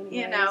funny anyways.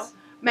 You know.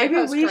 Maybe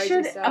we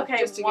should,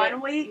 one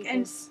week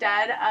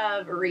instead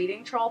of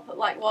reading troll,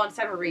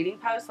 instead of reading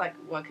posts,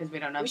 because we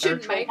don't know if they're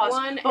troll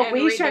posts, but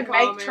we should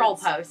make troll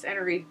posts and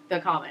read the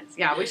comments.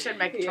 Yeah, we should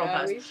make a troll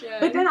post. We should.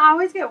 But then I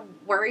always get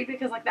worried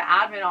because, the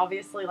admin,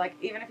 obviously,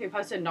 even if you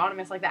post it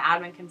anonymous, the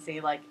admin can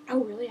see, Oh,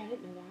 really? I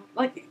didn't know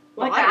that. The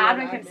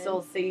admin can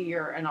still see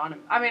your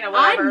anonymous. I mean,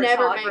 whatever. I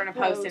never we're going to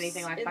post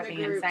anything, fucking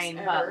insane,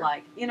 ever.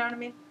 but, you know what I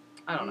mean?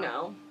 I don't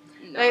know.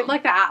 No. They,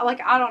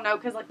 I don't know,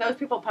 because, those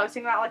people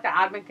posting that, the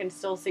admin can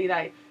still see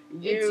that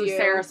you,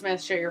 Sarah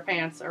Smith, shit your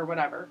pants or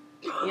whatever.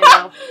 You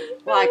know?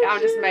 I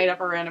just made up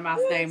a random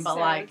ass name,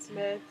 but,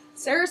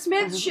 Sarah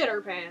Smith shit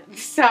her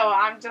pants. So,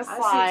 I'm just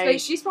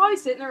she's probably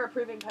sitting there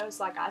approving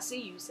posts I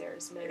see you, Sarah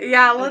Smith.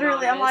 Yeah,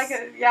 literally, anonymous.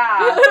 I'm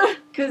yeah.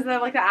 Because, the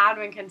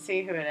admin can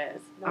see who it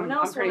is. No one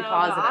else I'm pretty will know,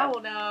 positive. I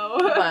will know.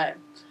 But...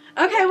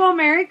 Okay, well,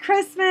 Merry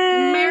Christmas!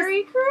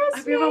 Merry Christmas! I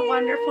hope you have a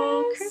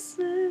wonderful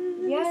Christmas.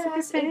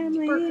 Yes, and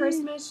for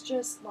Christmas,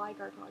 just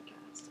like our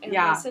podcast. And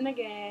listen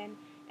again,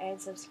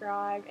 and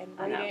subscribe, and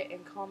rate it,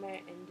 and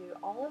comment, and do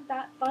all of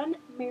that fun,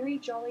 merry,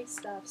 jolly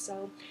stuff.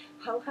 So,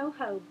 ho, ho,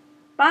 ho.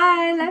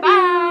 Bye! Love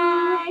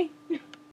you! Bye!